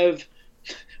they have.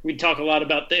 We talk a lot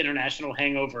about the international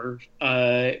hangover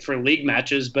for league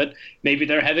matches, but maybe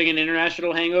they're having an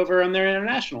international hangover on their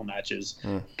international matches.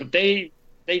 But they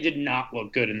did not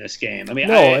look good in this game.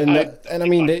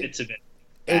 It's a bit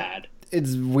bad.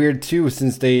 It's weird too,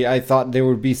 since I thought there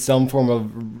would be some form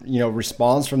of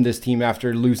response from this team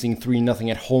after losing 3-0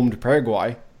 at home to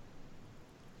Paraguay.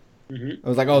 Mm-hmm. I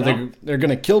was like, they're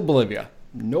gonna kill Bolivia.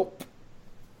 Nope.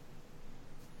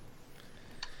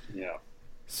 Yeah.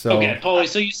 So okay, Pauly.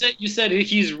 So you said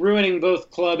he's ruining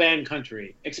both club and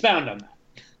country. Expound on that.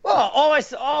 Well,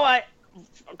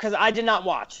 because I did not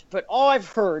watch, but all I've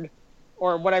heard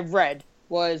or what I've read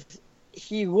was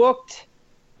he looked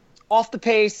off the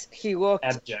pace. He looked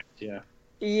abject. Yeah.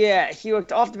 Yeah, he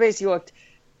looked off the pace. He looked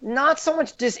not so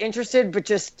much disinterested, but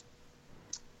just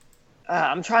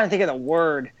I'm trying to think of the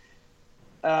word.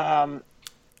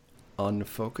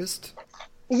 Unfocused?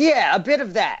 Yeah, a bit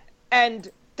of that. And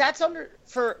that's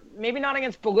for maybe not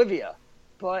against Bolivia,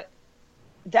 but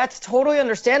that's totally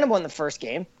understandable in the first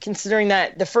game, considering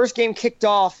that the first game kicked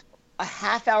off a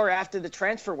half hour after the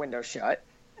transfer window shut,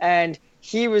 and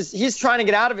he's trying to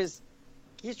get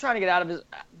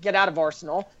out of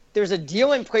Arsenal. There's a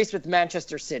deal in place with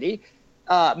Manchester City.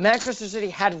 Manchester City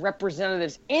had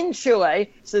representatives in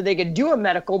Chile so they could do a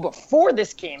medical before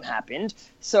this game happened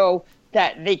so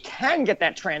that they can get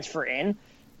that transfer in.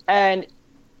 And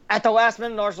at the last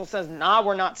minute, Arsenal says, nah,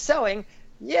 we're not selling.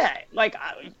 Yeah,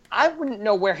 I wouldn't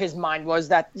know where his mind was.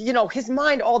 That, his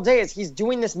mind all day is he's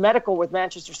doing this medical with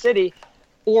Manchester City,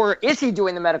 or is he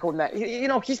doing the medical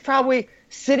with he's probably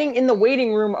sitting in the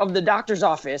waiting room of the doctor's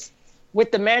office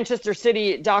with the Manchester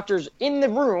City doctors in the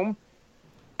room,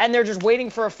 and they're just waiting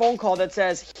for a phone call that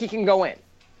says he can go in.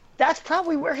 That's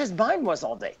probably where his mind was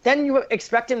all day. Then you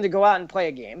expect him to go out and play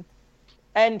a game.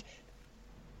 And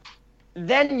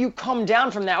then you come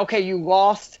down from that. Okay, you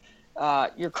lost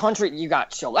your country. You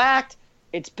got shellacked.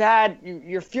 It's bad.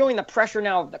 You're feeling the pressure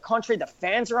now of the country. The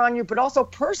fans are on you. But also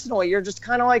personally, you're just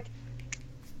kind of like,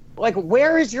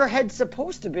 where is your head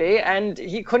supposed to be? And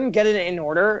he couldn't get it in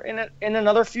order in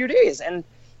another few days. And,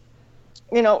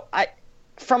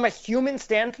 from a human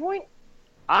standpoint,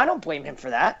 I don't blame him for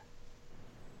that.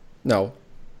 No,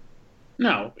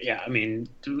 yeah. I mean,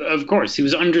 of course, he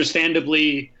was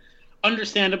understandably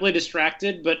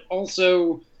distracted, but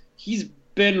also he's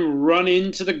been run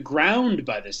into the ground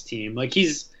by this team. Like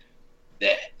he's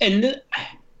given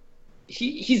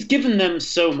them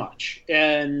so much,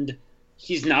 and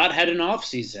he's not had an off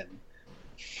season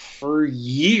for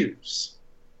years,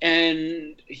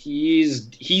 and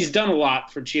he's done a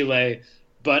lot for Chile.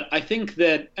 But I think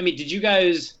that, I mean, did you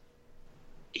guys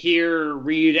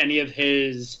read any of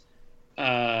his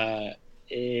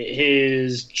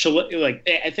Chile, like,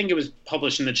 I think it was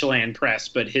published in the Chilean press,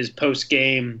 but his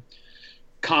post-game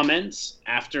comments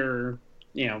after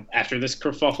this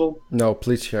kerfuffle? No,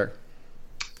 please share.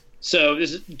 So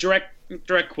this is direct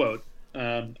quote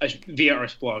via our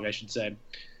blog, I should say.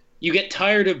 You get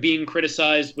tired of being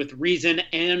criticized with reason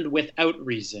and without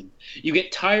reason. You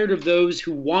get tired of those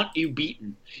who want you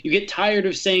beaten. You get tired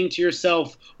of saying to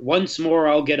yourself, once more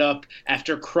I'll get up,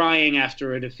 after crying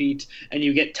after a defeat. And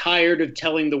you get tired of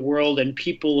telling the world and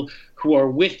people who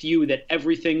are with you that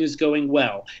everything is going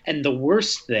well. And the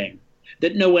worst thing,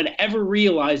 that no one ever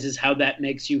realizes how that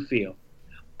makes you feel.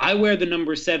 I wear the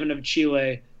number 7 of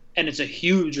Chile, and it's a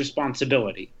huge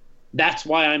responsibility. That's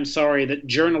why I'm sorry that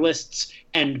journalists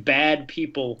and bad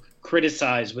people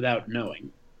criticize without knowing.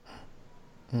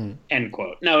 End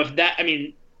quote. Now, if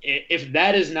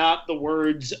that is not the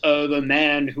words of a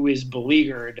man who is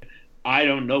beleaguered, I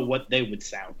don't know what they would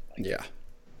sound like. Yeah.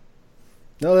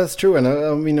 No, that's true. And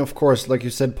I mean, of course, like you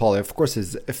said, Pauly, of course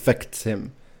it affects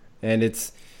him. And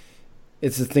it's a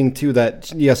thing, too, that,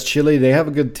 yes, Chile, they have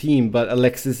a good team, but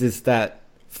Alexis is that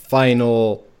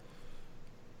final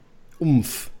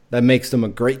oomph that makes them a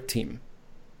great team.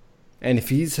 And if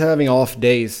he's having off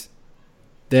days,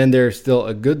 then they're still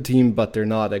a good team, but they're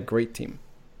not a great team.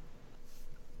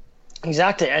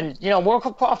 Exactly. And, World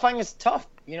Cup qualifying is tough.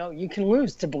 You can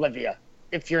lose to Bolivia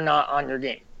if you're not on your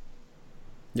game.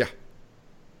 Yeah.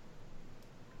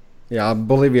 Yeah,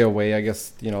 Bolivia away, I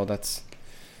guess, that's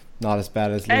not as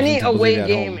bad as any away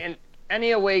game. And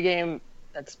any away game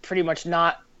that's pretty much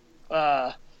not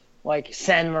like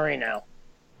San Marino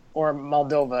or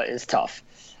Moldova is tough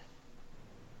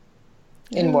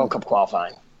in World Cup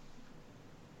qualifying.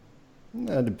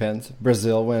 That depends.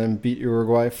 Brazil went and beat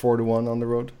Uruguay 4-1 on the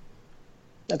road.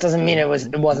 That doesn't mean it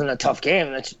wasn't a tough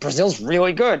game. Brazil's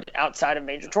really good outside of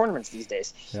major tournaments these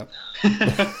days. Yep.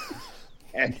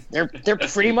 And they're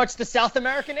pretty much the South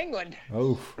American England.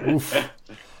 Oh, oof.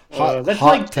 That's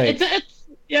hot take.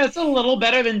 It's a little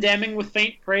better than damning with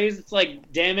faint praise. It's like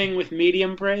damning with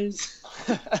medium praise.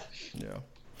 Yeah.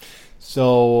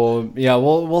 So, yeah,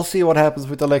 we'll see what happens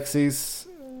with Alexis.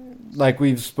 Like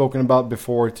we've spoken about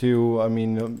before, too. I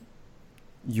mean,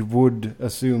 you would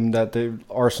assume that the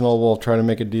Arsenal will try to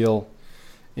make a deal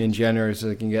in January so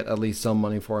they can get at least some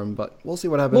money for him. But we'll see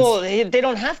what happens. Well, they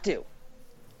don't have to.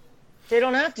 They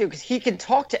don't have to because he can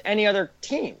talk to any other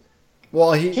team.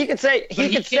 Well, he could say,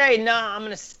 nah, I'm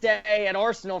going to stay at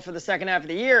Arsenal for the second half of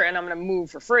the year and I'm going to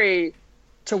move for free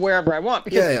to wherever I want.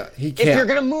 Because he can't. If you're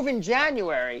going to move in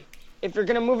January,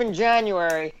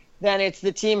 then it's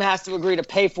the team has to agree to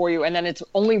pay for you, and then it's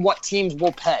only what teams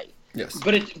will pay. Yes.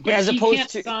 But he can't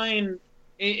sign.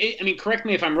 I mean, correct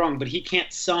me if I'm wrong, but he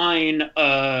can't sign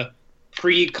a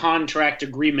pre-contract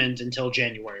agreement until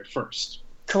January 1st.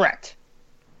 Correct.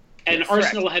 And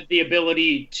Arsenal had the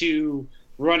ability to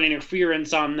run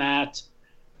interference on that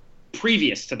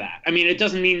previous to that. I mean, it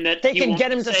doesn't mean that they can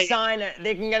get him to sign.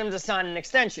 They can get him to sign an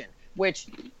extension, which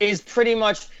is pretty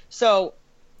much so.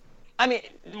 I mean,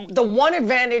 the one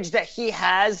advantage that he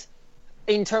has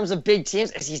in terms of big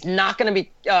teams is he's not going to be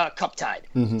cup tied.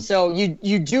 Mm-hmm. So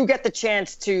you do get the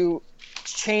chance to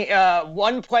change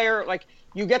one player. Like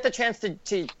you get the chance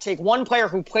to take one player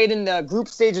who played in the group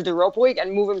stage of the Europa League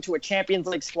and move him to a Champions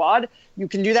League squad. You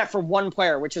can do that for one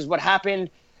player, which is what happened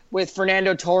with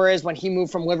Fernando Torres when he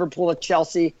moved from Liverpool to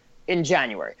Chelsea in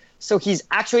January. So he's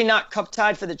actually not cup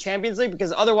tied for the Champions League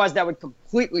because otherwise that would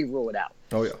completely rule it out.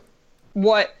 Oh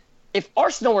yeah. If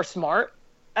Arsenal were smart,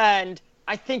 and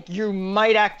I think you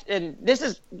might act, and this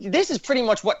is pretty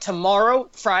much what tomorrow,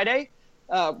 Friday,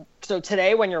 so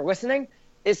today when you're listening,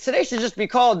 today should just be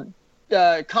called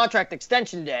contract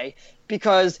extension day,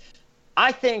 because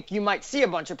I think you might see a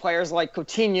bunch of players like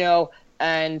Coutinho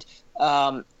and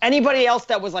anybody else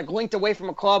that was like linked away from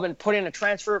a club and put in a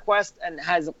transfer request and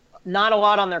has not a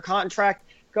lot on their contract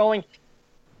going.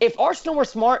 If Arsenal were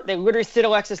smart, they literally sit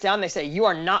Alexis down. They say, you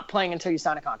are not playing until you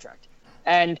sign a contract.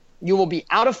 And you will be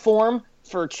out of form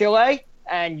for Chile.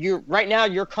 And right now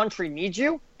your country needs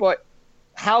you. But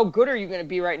how good are you going to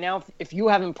be right now if you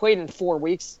haven't played in 4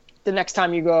 weeks the next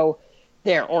time you go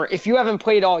there? Or if you haven't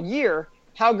played all year,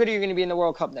 how good are you going to be in the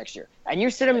World Cup next year? And you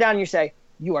sit them down and you say,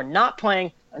 you are not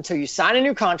playing until you sign a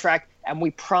new contract. And we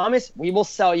promise we will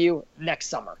sell you next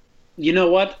summer. You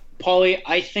know what, Pauly?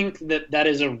 I think that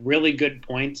is a really good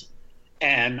point,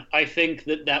 and I think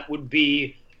that would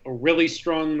be a really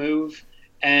strong move.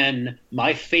 And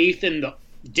my faith in the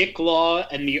Dick Law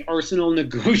and the Arsenal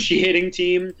negotiating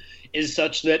team is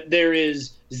such that there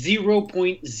is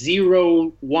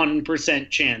 0.01%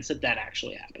 chance that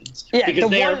actually happens. Yeah, because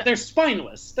they're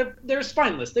spineless. They're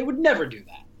spineless. They would never do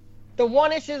that. The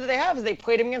one issue that they have is they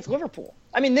played him against Liverpool.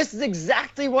 I mean, this is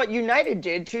exactly what United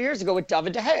did 2 years ago with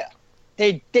David De Gea.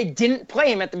 They didn't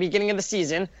play him at the beginning of the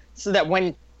season, so that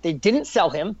when they didn't sell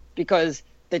him because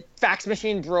the fax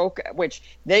machine broke, which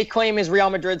they claim is Real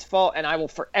Madrid's fault, and I will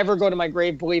forever go to my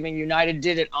grave believing United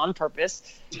did it on purpose.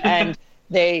 And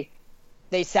they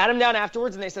sat him down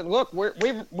afterwards and they said, look,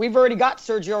 we've already got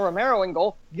Sergio Romero in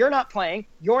goal. You're not playing.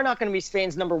 You're not going to be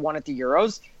Spain's number one at the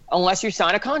Euros unless you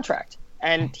sign a contract.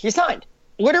 And he signed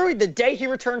literally the day he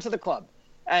returned to the club.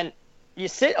 And you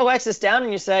sit Alexis down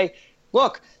and you say,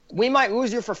 look, we might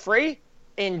lose you for free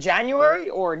in January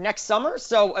or next summer,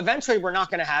 so eventually we're not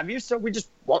going to have you, so we just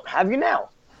won't have you now.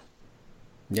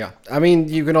 Yeah, I mean,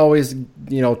 you can always,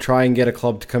 try and get a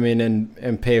club to come in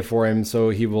and pay for him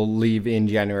so he will leave in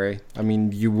January. I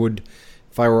mean, you would,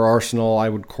 if I were Arsenal, I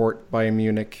would court Bayern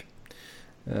Munich.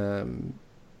 Apparently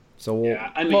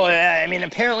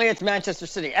it's Manchester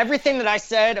City. Everything that I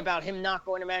said about him not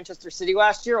going to Manchester City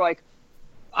last year,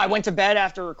 I went to bed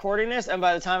after recording this, and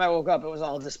by the time I woke up, it was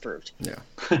all disproved. Yeah.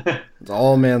 It's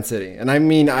all Man City. And I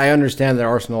mean, I understand that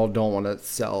Arsenal don't want to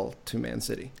sell to Man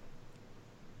City.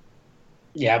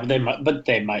 Yeah, but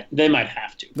they might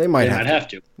have to. They might have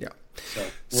to. Yeah.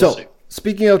 So, see.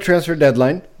 Speaking of transfer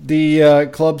deadline, the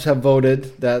clubs have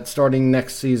voted that starting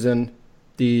next season,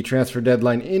 the transfer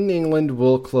deadline in England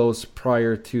will close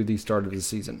prior to the start of the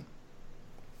season.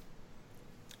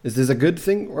 Is this a good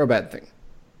thing or a bad thing?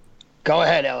 Go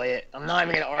ahead, Elliot. I'm not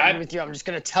even going to argue with you. I'm just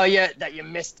going to tell you that you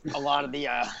missed a lot of the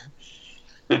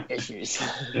issues.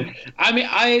 I mean,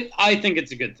 I think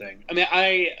it's a good thing. I mean,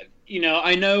 I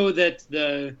know that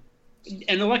and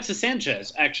Alexis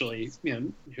Sanchez, actually,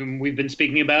 whom we've been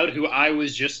speaking about, who I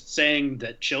was just saying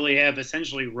that Chile have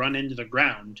essentially run into the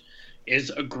ground,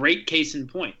 is a great case in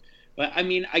point. But I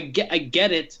mean, I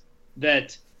get it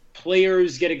that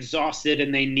players get exhausted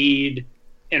and they need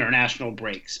international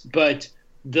breaks, but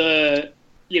the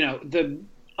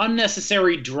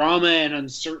unnecessary drama and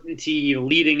uncertainty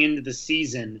leading into the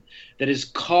season that is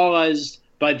caused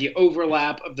by the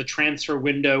overlap of the transfer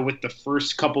window with the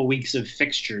first couple weeks of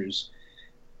fixtures,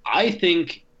 I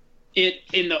think it,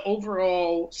 in the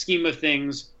overall scheme of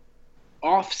things,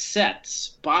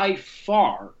 offsets by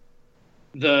far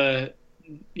the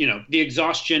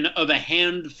exhaustion of a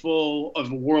handful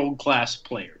of world-class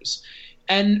players.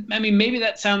 And I mean, maybe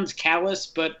that sounds callous,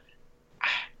 but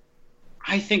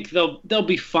I think they'll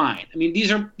be fine. I mean,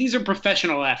 these are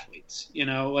professional athletes,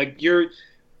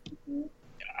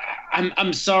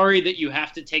 I'm sorry that you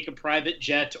have to take a private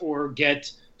jet or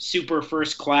get super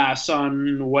first class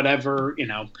on whatever,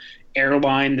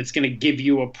 airline that's going to give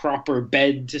you a proper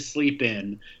bed to sleep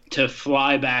in to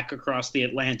fly back across the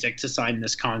Atlantic to sign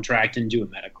this contract and do a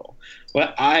medical.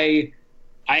 But I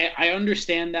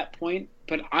understand that point,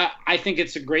 but I think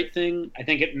it's a great thing. I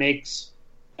think it makes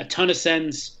a ton of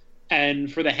sense.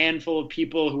 And for the handful of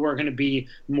people who are going to be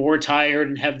more tired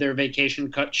and have their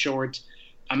vacation cut short,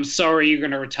 I'm sorry you're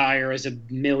going to retire as a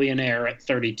millionaire at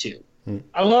 32.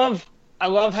 I love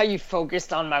how you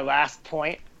focused on my last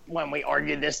point when we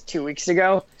argued this 2 weeks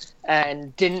ago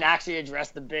and didn't actually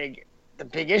address the big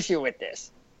issue with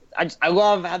this. I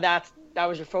love how that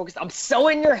was your focus. I'm so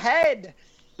in your head.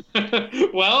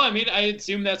 Well, I mean, I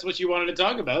assume that's what you wanted to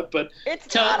talk about, but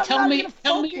tell me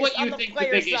what you think the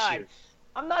big issue.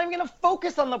 I'm not even going to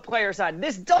focus on the player side.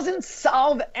 This doesn't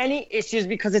solve any issues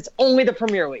because it's only the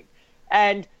Premier League.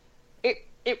 And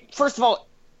it first of all,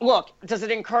 look, does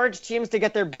it encourage teams to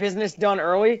get their business done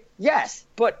early? Yes,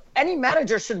 but any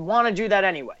manager should want to do that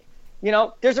anyway.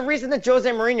 There's a reason that Jose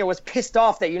Mourinho was pissed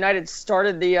off that United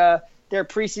started their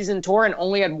preseason tour and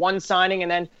only had one signing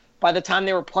and then by the time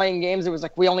they were playing games, it was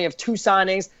like, we only have 2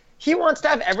 signings. He wants to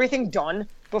have everything done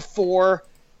before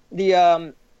they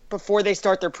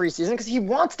start their preseason because he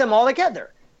wants them all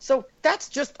together. So that's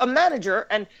just a manager.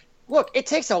 And look, it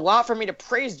takes a lot for me to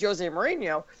praise Jose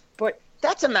Mourinho, but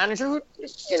that's a manager who,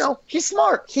 he's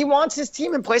smart. He wants his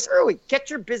team in place early. Get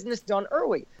your business done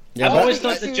early. Yeah, I've always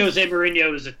thought that Jose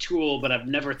Mourinho is a tool, but I've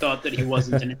never thought that he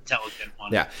wasn't an intelligent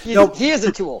one. Yeah, he is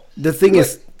a tool. The thing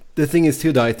is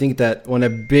too, though, I think that when a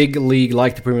big league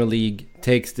like the Premier League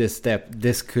takes this step,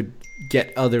 this could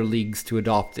get other leagues to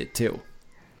adopt it too.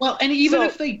 Well, and even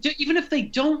if they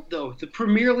don't, though, the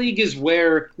Premier League is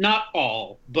where not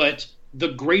all, but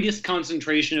the greatest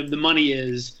concentration of the money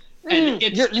is, and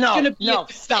it's going to be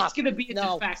a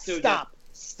de facto.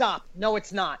 Stop! No,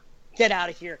 it's not. Get out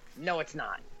of here! No, it's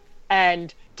not.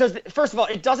 And first of all,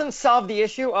 it doesn't solve the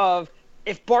issue of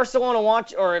if Barcelona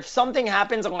wants, or if something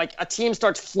happens and like a team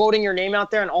starts floating your name out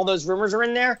there and all those rumors are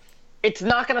in there, it's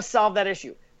not going to solve that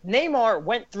issue. Neymar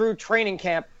went through training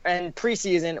camp and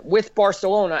preseason with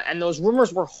Barcelona, and those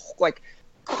rumors were like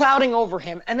clouding over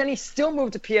him. And then he still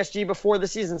moved to PSG before the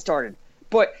season started.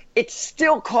 But it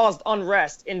still caused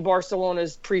unrest in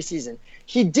Barcelona's preseason.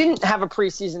 He didn't have a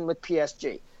preseason with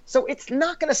PSG. So it's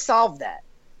not going to solve that.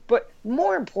 But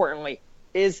more importantly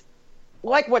is,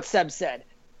 like what Seb said,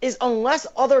 is unless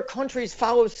other countries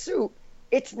follow suit,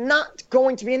 it's not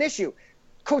going to be an issue.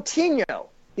 Coutinho,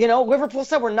 Liverpool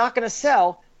said we're not going to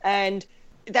sell, and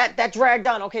that dragged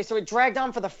on. Okay, so it dragged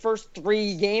on for the first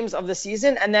 3 games of the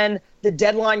season, and then the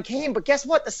deadline came. But guess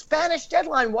what? The Spanish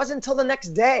deadline wasn't until the next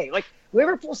day. Like,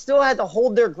 Liverpool still had to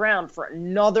hold their ground for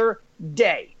another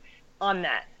day on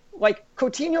that. Like,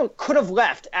 Coutinho could have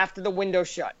left after the window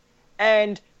shut,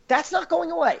 and that's not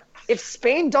going away. If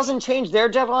Spain doesn't change their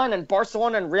deadline and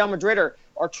Barcelona and Real Madrid are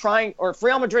trying, or if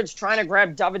Real Madrid's trying to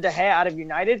grab David De Gea out of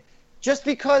United, just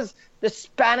because the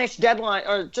Spanish deadline,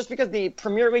 or just because the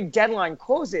Premier League deadline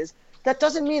closes, that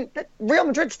doesn't mean that Real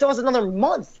Madrid still has another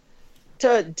month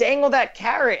to dangle that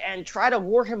carrot and try to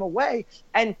lure him away.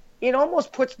 And it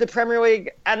almost puts the Premier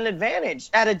League at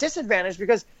a disadvantage,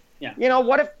 because,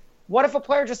 what if a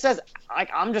player just says,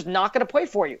 I'm just not going to play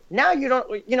for you? Now you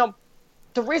don't,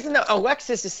 the reason that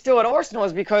Alexis is still at Arsenal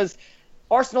is because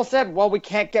Arsenal said, well, we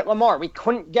can't get Lamar. We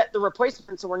couldn't get the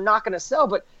replacement, so we're not going to sell.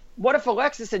 But what if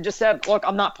Alexis had just said, look,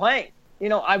 I'm not playing.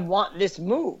 I want this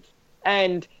move.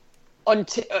 And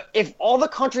if all the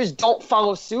countries don't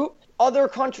follow suit,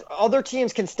 other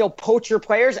teams can still poach your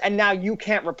players, and now you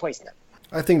can't replace them.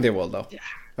 I think they will, though.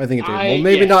 I think they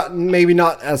will. Maybe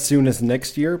not as soon as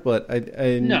next year, but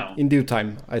in due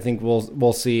time, I think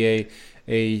we'll see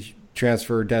a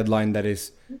transfer deadline that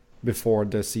is before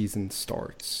the season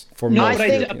starts. But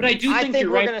I do think you're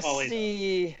right,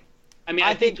 Pauly.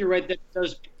 I think you're right that it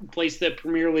does place the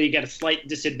Premier League at a slight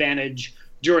disadvantage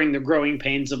during the growing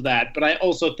pains of that. But I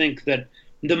also think that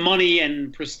the money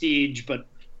and prestige, but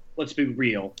let's be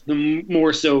real,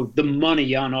 more so the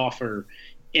money on offer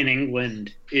in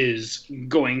England is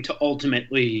going to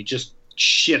ultimately just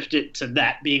shift it to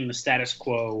that being the status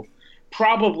quo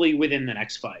probably within the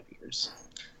next 5 years.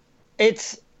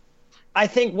 I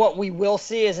think what we will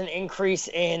see is an increase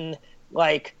in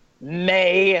like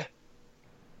May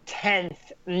 10th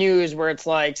news where it's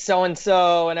like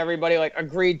so-and-so and everybody like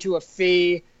agreed to a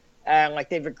fee and like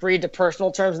they've agreed to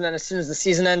personal terms, and then as soon as the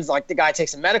season ends, like the guy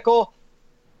takes a medical,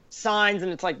 signs,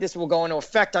 and it's like this will go into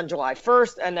effect on July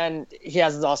 1st, and then he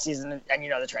has his off season and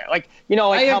the trend. I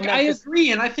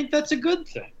agree, and I think that's a good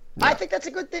thing. Yeah. I think that's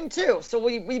a good thing too. So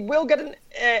we will get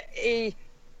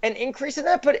an increase in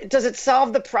that, but does it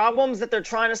solve the problems that they're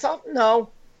trying to solve? No.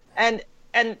 And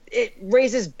it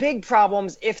raises big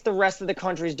problems if the rest of the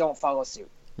countries don't follow suit.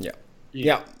 Yeah. To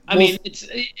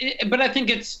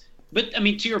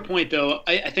your point though,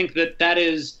 I think that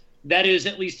is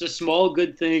at least a small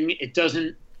good thing. It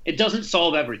doesn't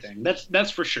solve everything.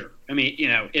 That's for sure.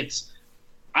 It's,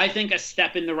 I think, a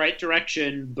step in the right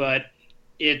direction, but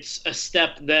it's a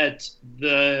step that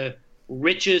the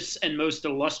richest and most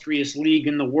illustrious league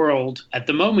in the world, at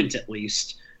the moment at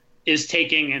least, is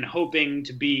taking and hoping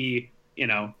to be,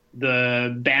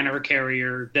 the banner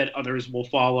carrier that others will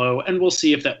follow, and we'll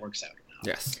see if that works out or not.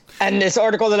 Yes. And this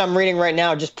article that I'm reading right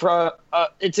now,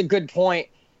 it's a good point.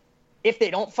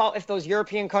 If those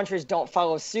European countries don't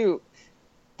follow suit,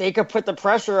 they could put the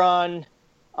pressure on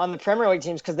the Premier League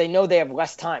teams because they know they have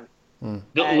less time.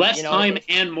 Less time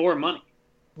and more money.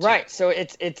 Right. So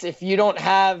it's if you don't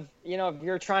have, if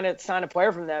you're trying to sign a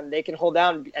player from them, they can hold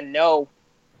down and know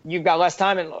you've got less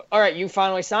time. And all right, you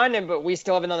finally signed him, but we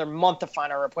still have another month to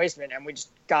find our replacement, and we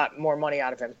just got more money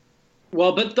out of him.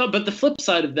 Well, but the flip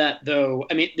side of that, though,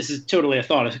 I mean, this is totally a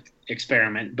thought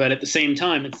experiment, but at the same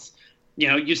time, it's,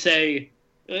 you say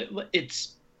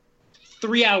it's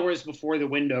 3 hours before the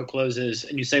window closes,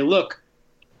 and you say, look,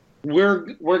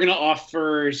 we're going to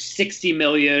offer $60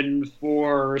 million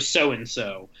for so and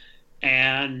so,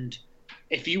 and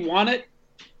if you want it,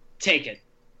 take it.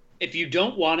 If you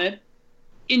don't want it,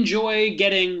 enjoy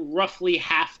getting roughly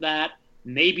half that,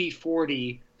 maybe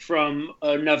 40 from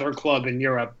another club in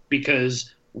Europe,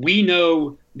 because we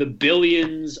know the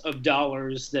billions of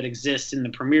dollars that exist in the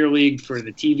Premier League for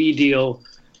the TV deal,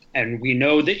 and we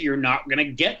know that you're not going to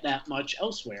get that much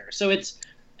elsewhere. So it's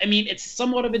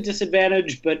somewhat of a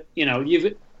disadvantage, but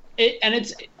again,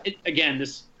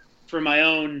 this for my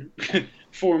own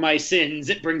for my sins,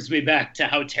 it brings me back to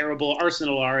how terrible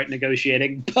Arsenal are at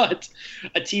negotiating. But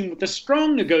a team with a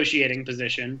strong negotiating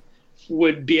position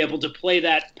would be able to play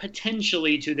that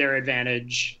potentially to their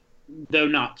advantage, though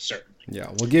not certain. Yeah,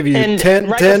 we'll give you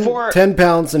 10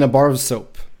 pounds and a bar of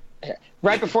soap.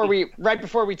 Right before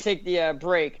we take the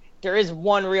break, there is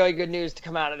one really good news to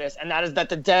come out of this, and that is that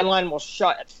the deadline will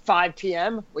shut at 5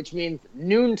 p.m., which means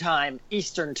noontime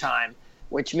Eastern time,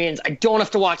 which means I don't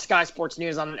have to watch Sky Sports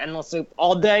News on an endless loop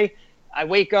all day. I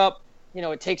wake up,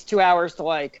 it takes 2 hours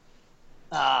to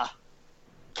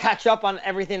catch up on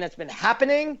everything that's been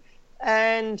happening,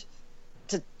 and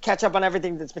to catch up on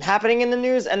everything that's been happening in the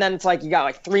news, and then it's you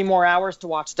got 3 more hours to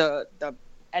watch the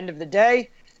end of the day,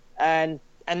 and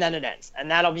then it ends.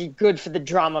 And that'll be good for the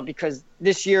drama, because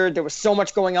this year there was so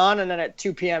much going on, and then at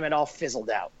 2 p.m. it all fizzled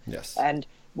out. Yes. And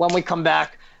when we come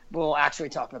back, we'll actually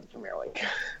talk about the Premier League.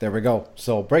 There we go.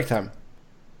 So break time.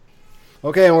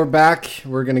 Okay, and we're back.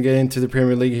 We're going to get into the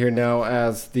Premier League here now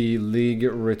as the league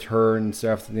returns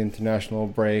after the international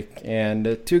break.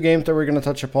 And 2 games that we're going to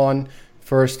touch upon.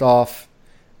 First off,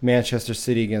 Manchester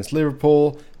City against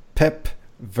Liverpool. Pep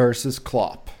versus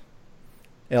Klopp.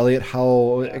 Elliot,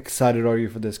 how excited are you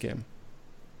for this game?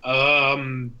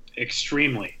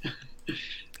 Extremely.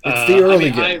 It's the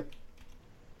early game.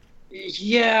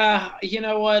 Yeah, you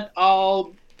know what?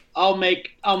 I'll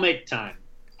make time.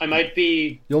 I might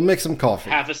be. You'll make some coffee.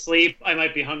 Half asleep. I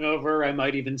might be hungover. I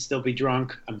might even still be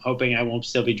drunk. I'm hoping I won't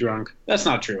still be drunk. That's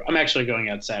not true. I'm actually going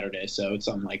out Saturday, so it's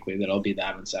unlikely that I'll be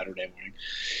that on Saturday morning.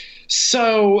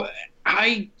 So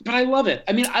I love it.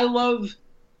 I mean, I love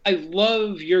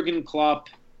Jurgen Klopp,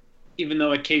 even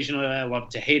though occasionally I love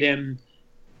to hate him.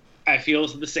 I feel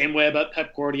the same way about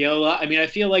Pep Guardiola. I mean, I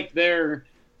feel like they're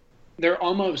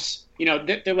almost,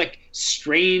 they're like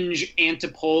strange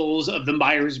antipoles of the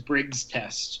Myers-Briggs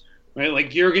test, right? Like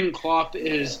Jurgen Klopp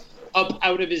is up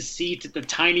out of his seat at the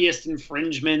tiniest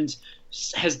infringement,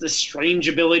 has the strange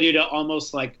ability to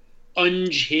almost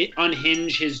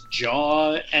unhinge his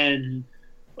jaw and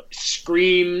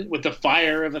scream with the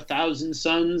fire of 1,000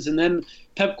 suns. And then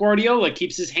Pep Guardiola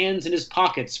keeps his hands in his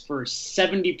pockets for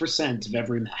 70% of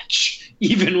every match,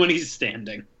 even when he's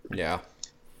standing. Yeah.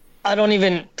 I don't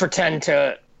even pretend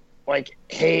to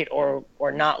hate or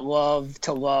not love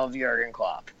Jurgen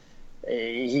Klopp.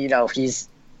 He's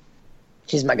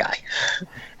my guy.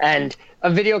 And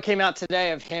a video came out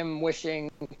today of him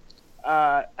wishing,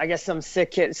 I guess some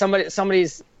sick kid,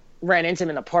 somebody's ran into him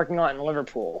in the parking lot in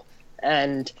Liverpool,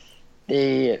 and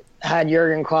they had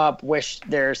Jurgen Klopp wish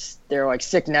their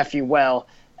sick nephew well.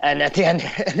 And at the end,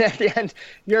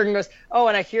 Jurgen goes, "Oh,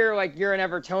 and I hear you're an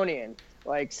Evertonian.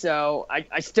 So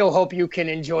I still hope you can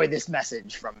enjoy this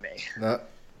message from me."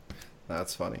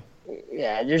 That's funny.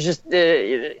 Yeah, there's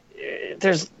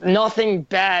nothing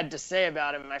bad to say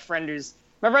about him. My friend who's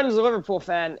a Liverpool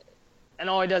fan, and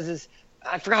all he does is,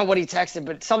 I forgot what he texted,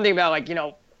 but something about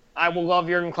I will love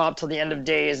Jurgen Klopp till the end of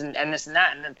days, and this and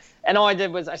that, and all I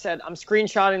did was I said, I'm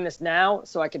screenshotting this now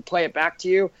so I could play it back to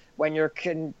you when you're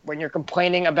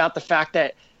complaining about the fact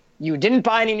that you didn't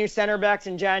buy any new center backs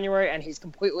in January, and he's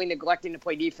completely neglecting to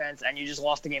play defense, and you just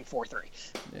lost the game 4-3.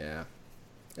 Yeah,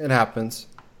 it happens.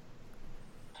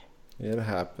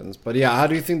 But yeah, how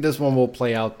do you think this one will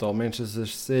play out, though? Manchester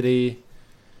City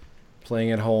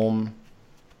playing at home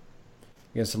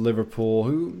against Liverpool,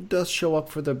 who does show up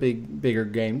for the bigger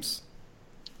games.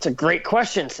 It's a great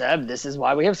question, Seb. This is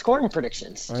why we have scoring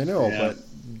predictions. I know, but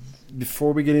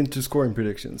before we get into scoring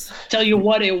predictions, tell you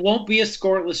what, it won't be a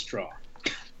scoreless draw.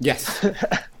 Yes,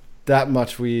 that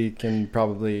much we can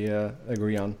probably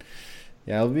agree on.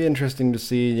 Yeah, it'll be interesting to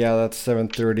see. Yeah, that's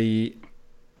 7:30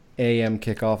 a.m.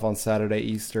 kickoff on Saturday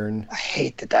Eastern. I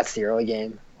hate that that's the early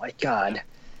game. My God.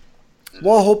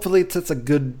 Well, hopefully it sets a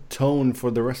good tone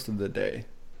for the rest of the day.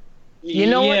 You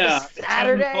know what?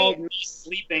 Saturday called me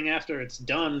sleeping after it's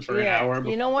done for an hour.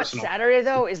 You know what? Saturday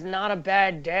though is not a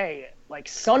bad day.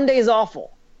 Sunday's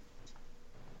awful.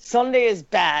 Sunday is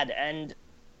bad, and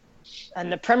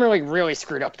the Premier League really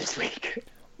screwed up this week.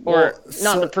 Or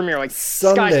not the Premier League,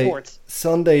 Sky Sports.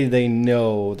 Sunday, they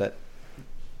know that,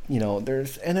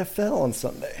 there's NFL on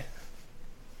Sunday.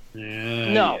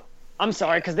 No, I'm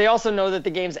sorry, because they also know that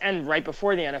the games end right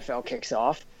before the NFL kicks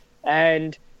off,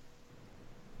 and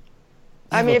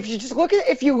I mean, if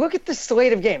you look at the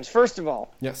slate of games, first of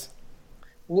all, yes.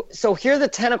 So here are the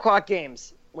 10 o'clock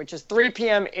games, which is 3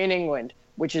 p.m. in England,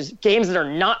 which is games that are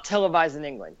not televised in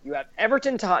England. You have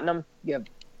Everton, Tottenham, you have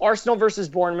Arsenal versus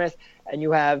Bournemouth, and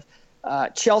you have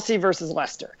Chelsea versus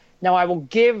Leicester. Now, I will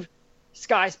give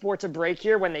Sky Sports a break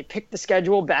here. When they picked the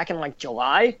schedule back in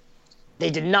July, they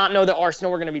did not know that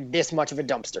Arsenal were going to be this much of a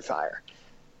dumpster fire.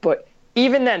 But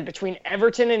even then, between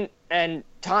Everton and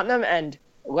Tottenham and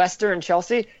Leicester and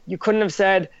Chelsea, you couldn't have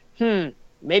said,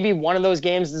 maybe one of those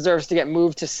games deserves to get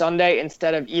moved to Sunday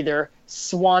instead of either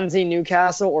Swansea,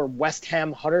 Newcastle, or West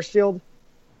Ham, Huddersfield.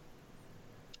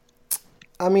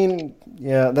 I mean,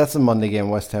 yeah, that's a Monday game,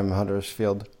 West Ham,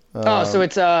 Huddersfield. So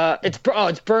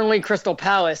it's Burnley, Crystal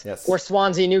Palace, yes. Or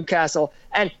Swansea, Newcastle,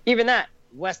 and even that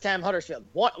West Ham, Huddersfield.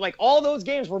 All those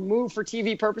games were moved for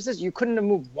TV purposes. You couldn't have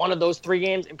moved one of those 3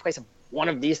 games in place of one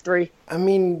of these 3. I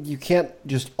mean, you can't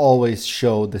just always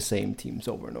show the same teams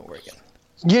over and over again.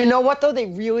 You know what though? They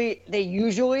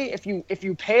usually, if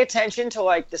you pay attention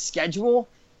to the schedule,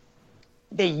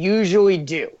 they usually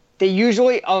do. They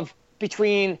usually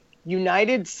between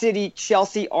United, City,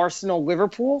 Chelsea, Arsenal,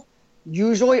 Liverpool,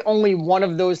 usually only one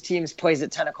of those teams plays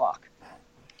at 10 o'clock.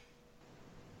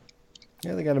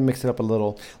 Yeah, they got to mix it up a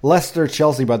little. Leicester,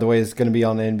 Chelsea, by the way, is going to be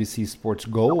on NBC Sports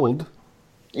Gold.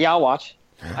 Yeah, I'll watch.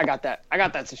 I got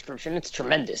that subscription. It's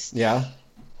tremendous. Yeah?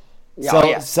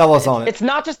 Sell us on it. It's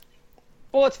not just...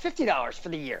 Well, it's $50 for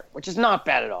the year, which is not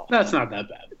bad at all. That's not that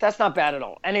bad. That's not bad at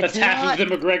all. And that's half of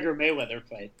the McGregor-Mayweather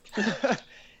fight.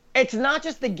 It's not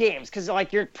just the games, because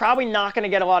you're probably not going to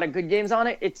get a lot of good games on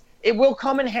it. It will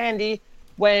come in handy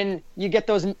when you get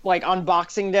those on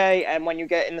Boxing Day, and when you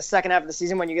get in the second half of the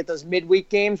season when you get those midweek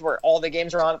games where all the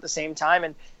games are on at the same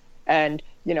time, and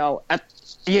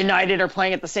United are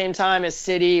playing at the same time as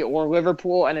City or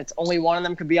Liverpool, and it's only one of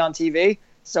them could be on TV.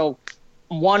 So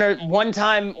one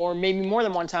time or maybe more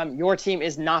than one time, your team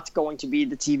is not going to be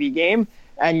the TV game,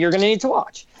 and you're going to need to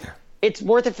watch. It's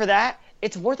worth it for that.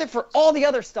 It's worth it for all the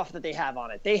other stuff that they have on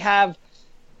it. They have,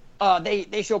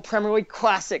 they show Premier League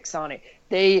classics on it.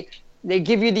 They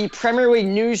give you the Premier League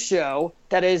news show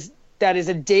that is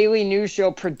a daily news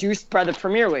show produced by the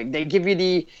Premier League. They give you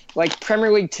the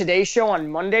Premier League Today show on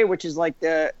Monday, which is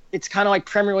it's kind of like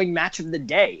Premier League Match of the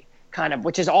Day, kind of,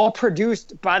 which is all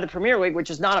produced by the Premier League,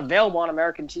 which is not available on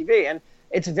American TV, and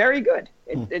it's very good.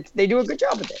 They do a good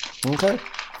job with it. Okay.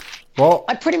 Well,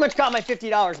 I pretty much got my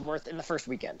 $50 worth in the first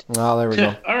weekend. Oh, there we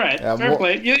go. All right, fair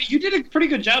play. You did a pretty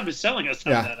good job of selling us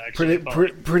on that, actually.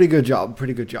 Pretty good job.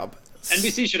 Pretty good job.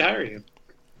 NBC should hire you.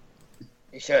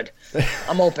 You should.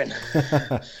 I'm open.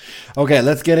 Okay,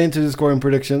 let's get into the scoring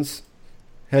predictions.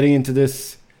 Heading into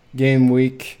this game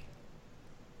week.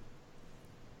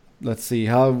 Let's see.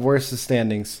 Where's the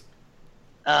standings?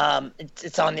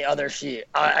 It's on the other sheet.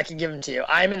 I can give them to you.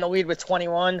 I'm in the lead with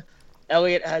 21.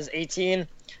 Elliott has 18.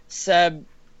 Seb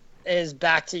is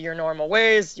back to your normal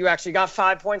ways. You actually got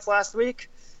 5 points last week.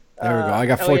 There we go. I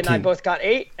got 14. Elliott and I both got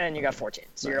 8, and you got 14.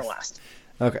 So nice. You're last.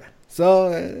 Okay.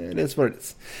 So it is what it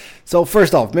is. So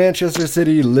first off, Manchester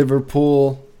City,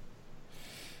 Liverpool.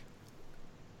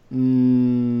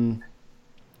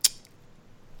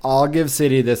 I'll give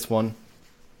City this one.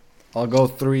 I'll go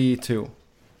 3-2. You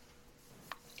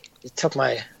took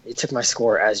my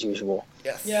score as usual.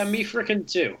 Yes. Yeah, me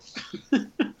frickin' too.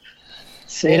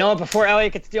 So you know what? Before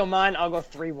Elliott could steal mine, I'll go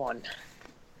 3-1.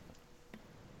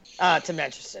 To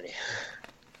Manchester City.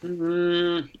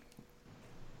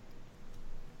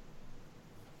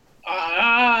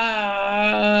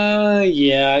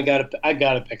 Yeah, I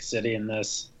gotta pick City in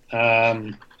this.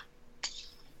 I'll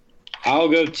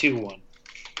go 2-1.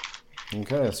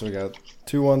 Okay, so we got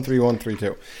 2-1, 3-1,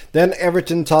 3-2. Then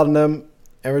Everton, Tottenham.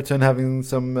 Everton having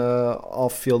some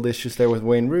off-field issues there with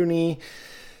Wayne Rooney.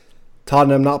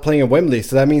 Tottenham not playing at Wembley,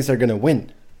 so that means they're going to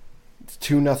win. It's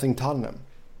 2-0 Tottenham.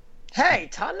 Hey,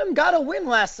 Tottenham got a win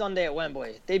last Sunday at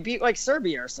Wembley. They beat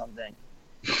Serbia or something.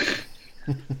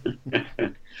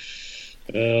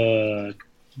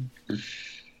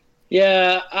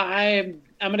 Yeah, I'm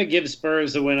going to give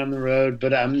Spurs a win on the road,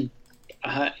 but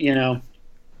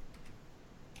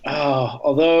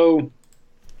although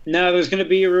no, there's going to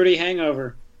be a Rudy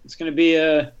hangover. It's going to be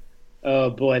oh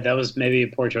boy, that was maybe a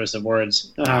poor choice of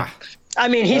words. I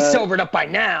mean, he's sobered up by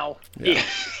now.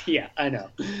 Yeah, I know.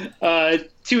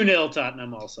 2-0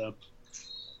 Tottenham also.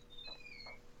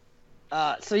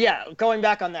 So yeah, going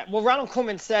back on that. Well, Ronald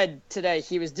Koeman said today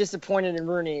he was disappointed in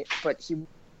Rooney, but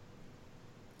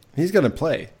he's going to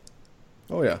play.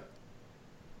 Oh, yeah.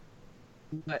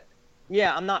 But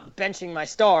yeah, I'm not benching my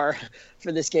star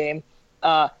for this game.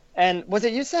 And was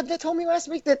it you, Seb, that told me last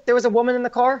week that there was a woman in the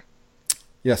car?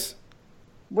 Yes.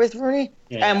 With Rooney?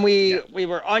 Yeah, and we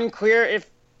were unclear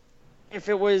if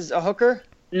it was a hooker?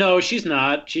 No, she's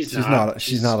not. She's not a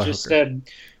hooker.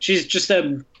 She's just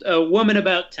a woman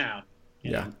about town.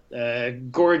 Yeah. A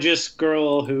gorgeous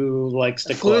girl who likes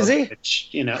to club. Which,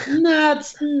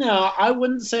 no, I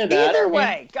wouldn't say that. Either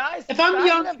way, guys. If I'm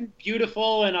young and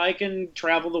beautiful and I can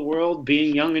travel the world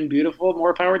being young and beautiful,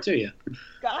 more power to you.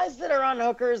 Guys that are on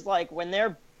hookers, like when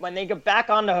they get back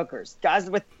onto hookers, guys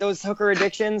with those hooker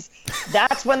addictions,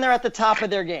 that's when they're at the top of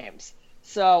their games.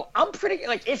 So I'm pretty,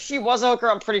 like, if she was a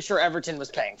hooker, I'm pretty sure Everton was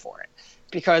paying for it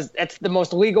because it's the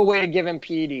most legal way to give him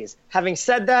PEDs. Having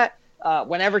said that,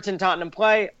 when Everton Tottenham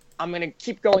play, I'm going to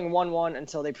keep going 1-1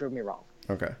 until they prove me wrong.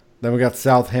 Okay. Then we got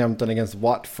Southampton against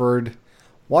Watford.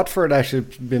 Watford actually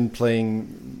been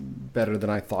playing better than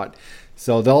I thought.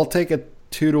 So they'll take a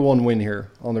 2-1 win here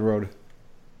on the road.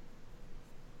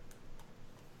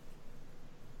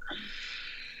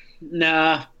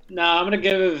 Nah, I'm gonna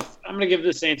give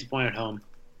the Saints a point at home.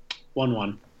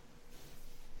 1-1.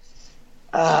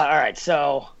 All right,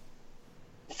 so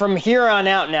from here on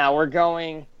out now,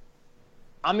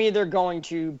 I'm either going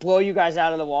to blow you guys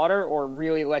out of the water or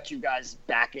really let you guys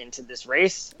back into this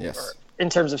race. Yes. Or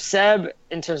in terms of Seb,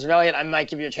 in terms of Elliott, I might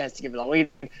give you a chance to give it a lead.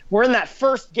 We're in that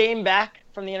first game back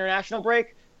from the international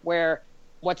break where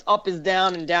what's up is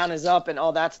down and down is up and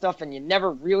all that stuff, and you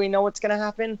never really know what's going to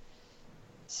happen.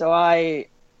 So I'm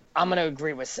going to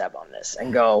agree with Seb on this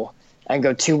and go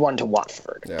 2-1 to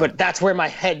Watford. Yeah. But that's where my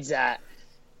head's at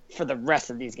for the rest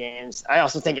of these games. I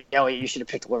also think, Elliott, you should have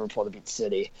picked Liverpool to beat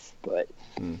City. But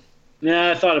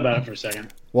yeah, I thought about it for a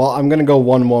second. Well, I'm going to go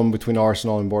 1-1 between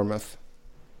Arsenal and Bournemouth.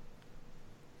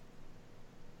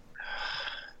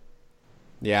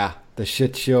 Yeah, the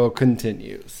shit show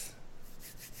continues.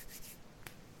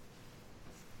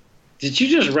 Did you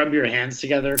just rub your hands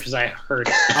together? Because I heard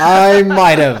it. I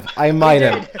might have.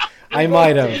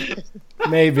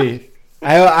 Maybe.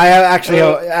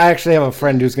 I actually have a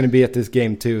friend who's going to be at this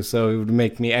game too, so it would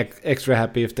make me extra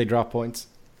happy if they drop points.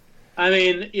 I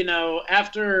mean,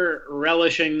 after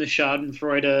relishing the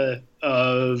schadenfreude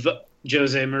of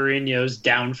Jose Mourinho's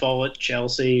downfall at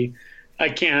Chelsea, I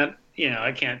can't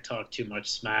talk too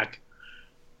much smack.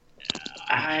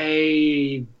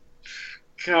 I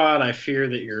fear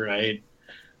that you're right.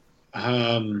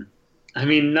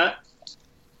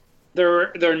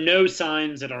 There are no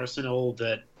signs at Arsenal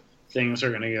that things are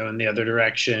going to go in the other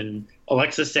direction.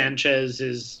 Alexis Sanchez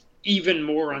is even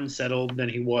more unsettled than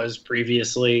he was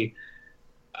previously.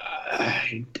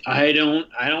 I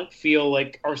don't feel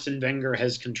like Arsene Wenger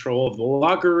has control of the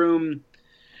locker room,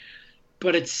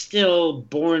 but it's still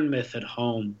Bournemouth at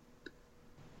home.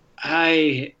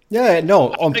 On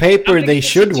paper they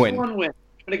should win. I'm going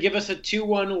to give us a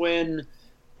 2-1 win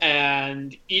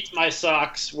and eat my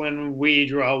socks when we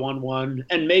draw 1-1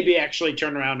 and maybe actually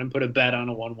turn around and put a bet on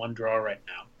a 1-1 draw right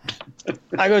now.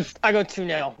 I go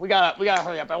 2-0. We gotta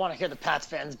hurry up. I want to hear the Pats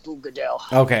fans boo Goodell.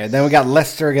 Okay, then we got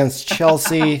Leicester against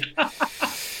Chelsea.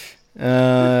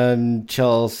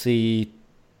 Chelsea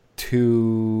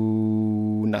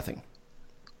 2-0.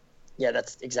 Yeah,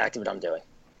 that's exactly what I'm doing.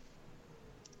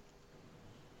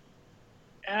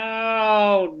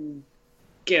 I'll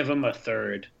give him a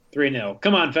third. 3-0.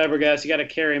 Come on, Fabregas. You got to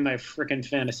carry my freaking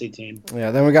fantasy team.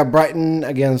 Yeah, then we got Brighton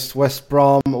against West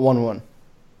Brom 1-1.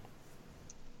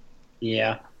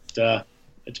 Yeah,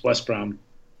 it's West Brom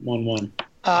 1-1.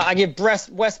 I give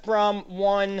West Brom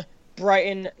 1,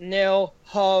 Brighton 0,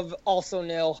 Hove also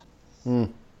 0. What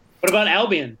about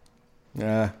Albion?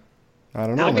 Yeah, I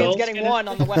don't know. Albion's getting 1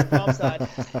 on the West Brom side.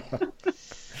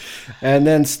 And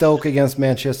then Stoke against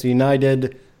Manchester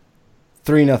United,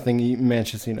 3-0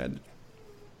 Manchester United.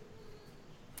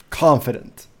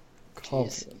 Confident.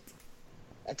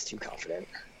 That's too confident.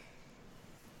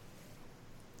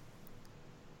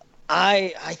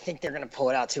 I think they're going to pull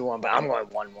it out 2-1, but I'm going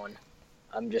 1-1.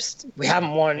 We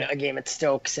haven't won a game at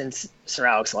Stoke since Sir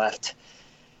Alex left.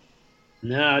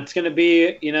 No, it's going to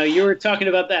be, you were talking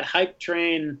about that hype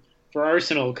train for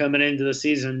Arsenal coming into the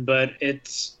season, but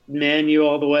it's Man U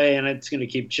all the way, and it's going to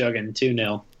keep chugging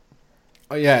 2-0.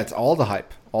 Oh, yeah, it's all the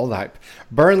hype. All the hype.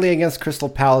 Burnley against Crystal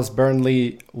Palace.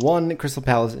 Burnley 1, Crystal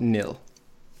Palace 0.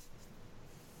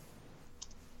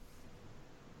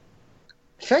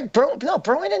 I feel like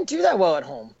Burnley didn't do that well at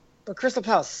home, but Crystal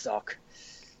Palace suck.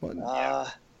 Well,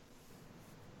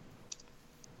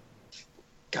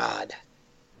 God.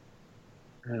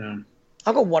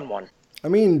 I'll go 1-1. I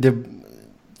mean,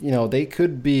 they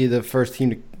could be the first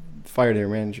team to fire their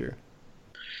manager.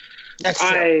 That's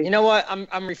true. You know what? I'm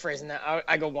rephrasing that.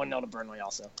 I go 1-0 to Burnley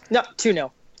also. No,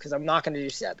 2-0, because I'm not going to do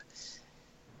Seb.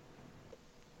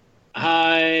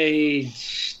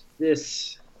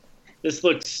 This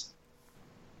looks,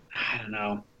 I don't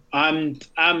know. I'm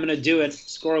going to do it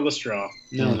scoreless draw.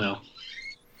 No.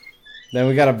 Then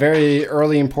we got a very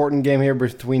early important game here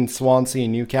between Swansea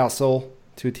and Newcastle,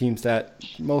 two teams that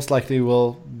most likely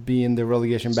will be in the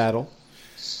relegation battle.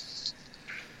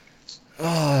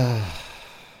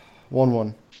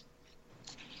 1-1.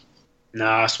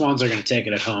 Nah, Swans are going to take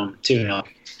it at home. 2-0.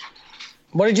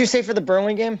 What did you say for the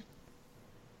Burnley game?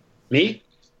 Me?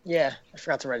 Yeah, I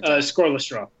forgot to write it down. Scoreless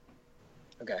draw.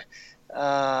 Okay.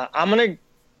 I'm going to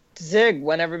zig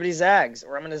when everybody zags,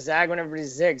 or I'm going to zag when everybody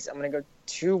zigs. I'm going to go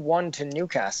 2-1 to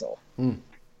Newcastle.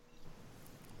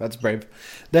 That's brave.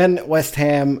 Then West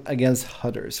Ham against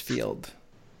Huddersfield.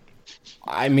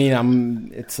 I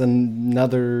mean, it's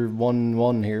another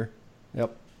 1-1 here.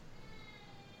 Yep.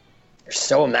 You're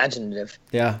so imaginative.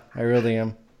 Yeah, I really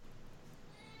am.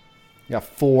 Got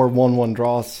 4 1-1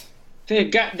 draws. They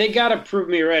got to prove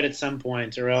me right at some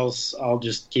point, or else I'll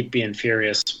just keep being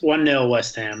furious. 1-0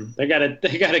 West Ham. They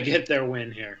gotta get their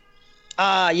win here.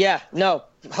 Yeah. No,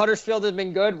 Huddersfield has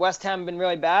been good. West Ham have been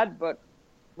really bad, but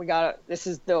this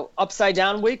is the upside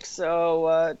down week,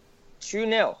 so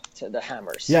 2-0 to the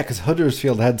Hammers. Yeah, because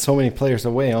Huddersfield had so many players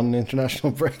away on the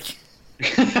international break.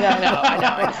 Yeah,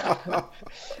 I know.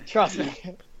 Trust me.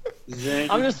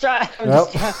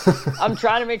 I'm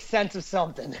trying to make sense of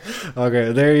something.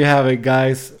 Okay, there you have it,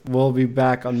 guys. We'll be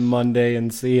back on Monday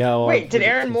and see how. Wait, did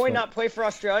Aaron Moy not play for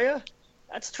Australia?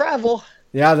 That's travel.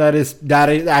 Yeah, that is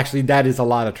a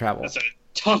lot of travel. That's a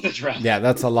ton of travel. Yeah,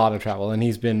 that's a lot of travel, and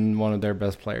he's been one of their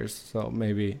best players. So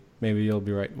maybe you'll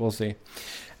be right. We'll see.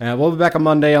 We'll be back on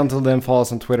Monday. Until then, follow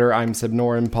us on Twitter. I'm Seb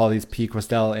Noren, Pauly's P.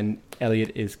 Kwestel, and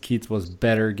Elliott is Keats was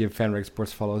better. Give FanReg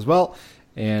Sports a follow as well.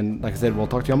 And like I said, we'll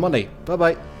talk to you on Monday.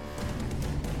 Bye-bye. And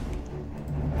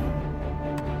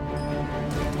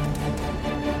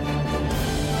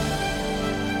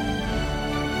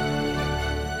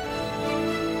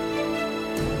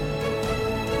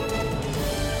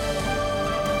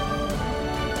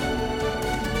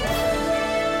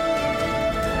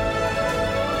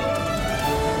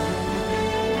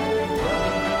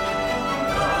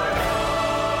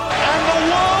the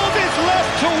world is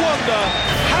left to wonder,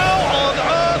 how on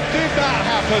earth did that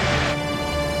happen?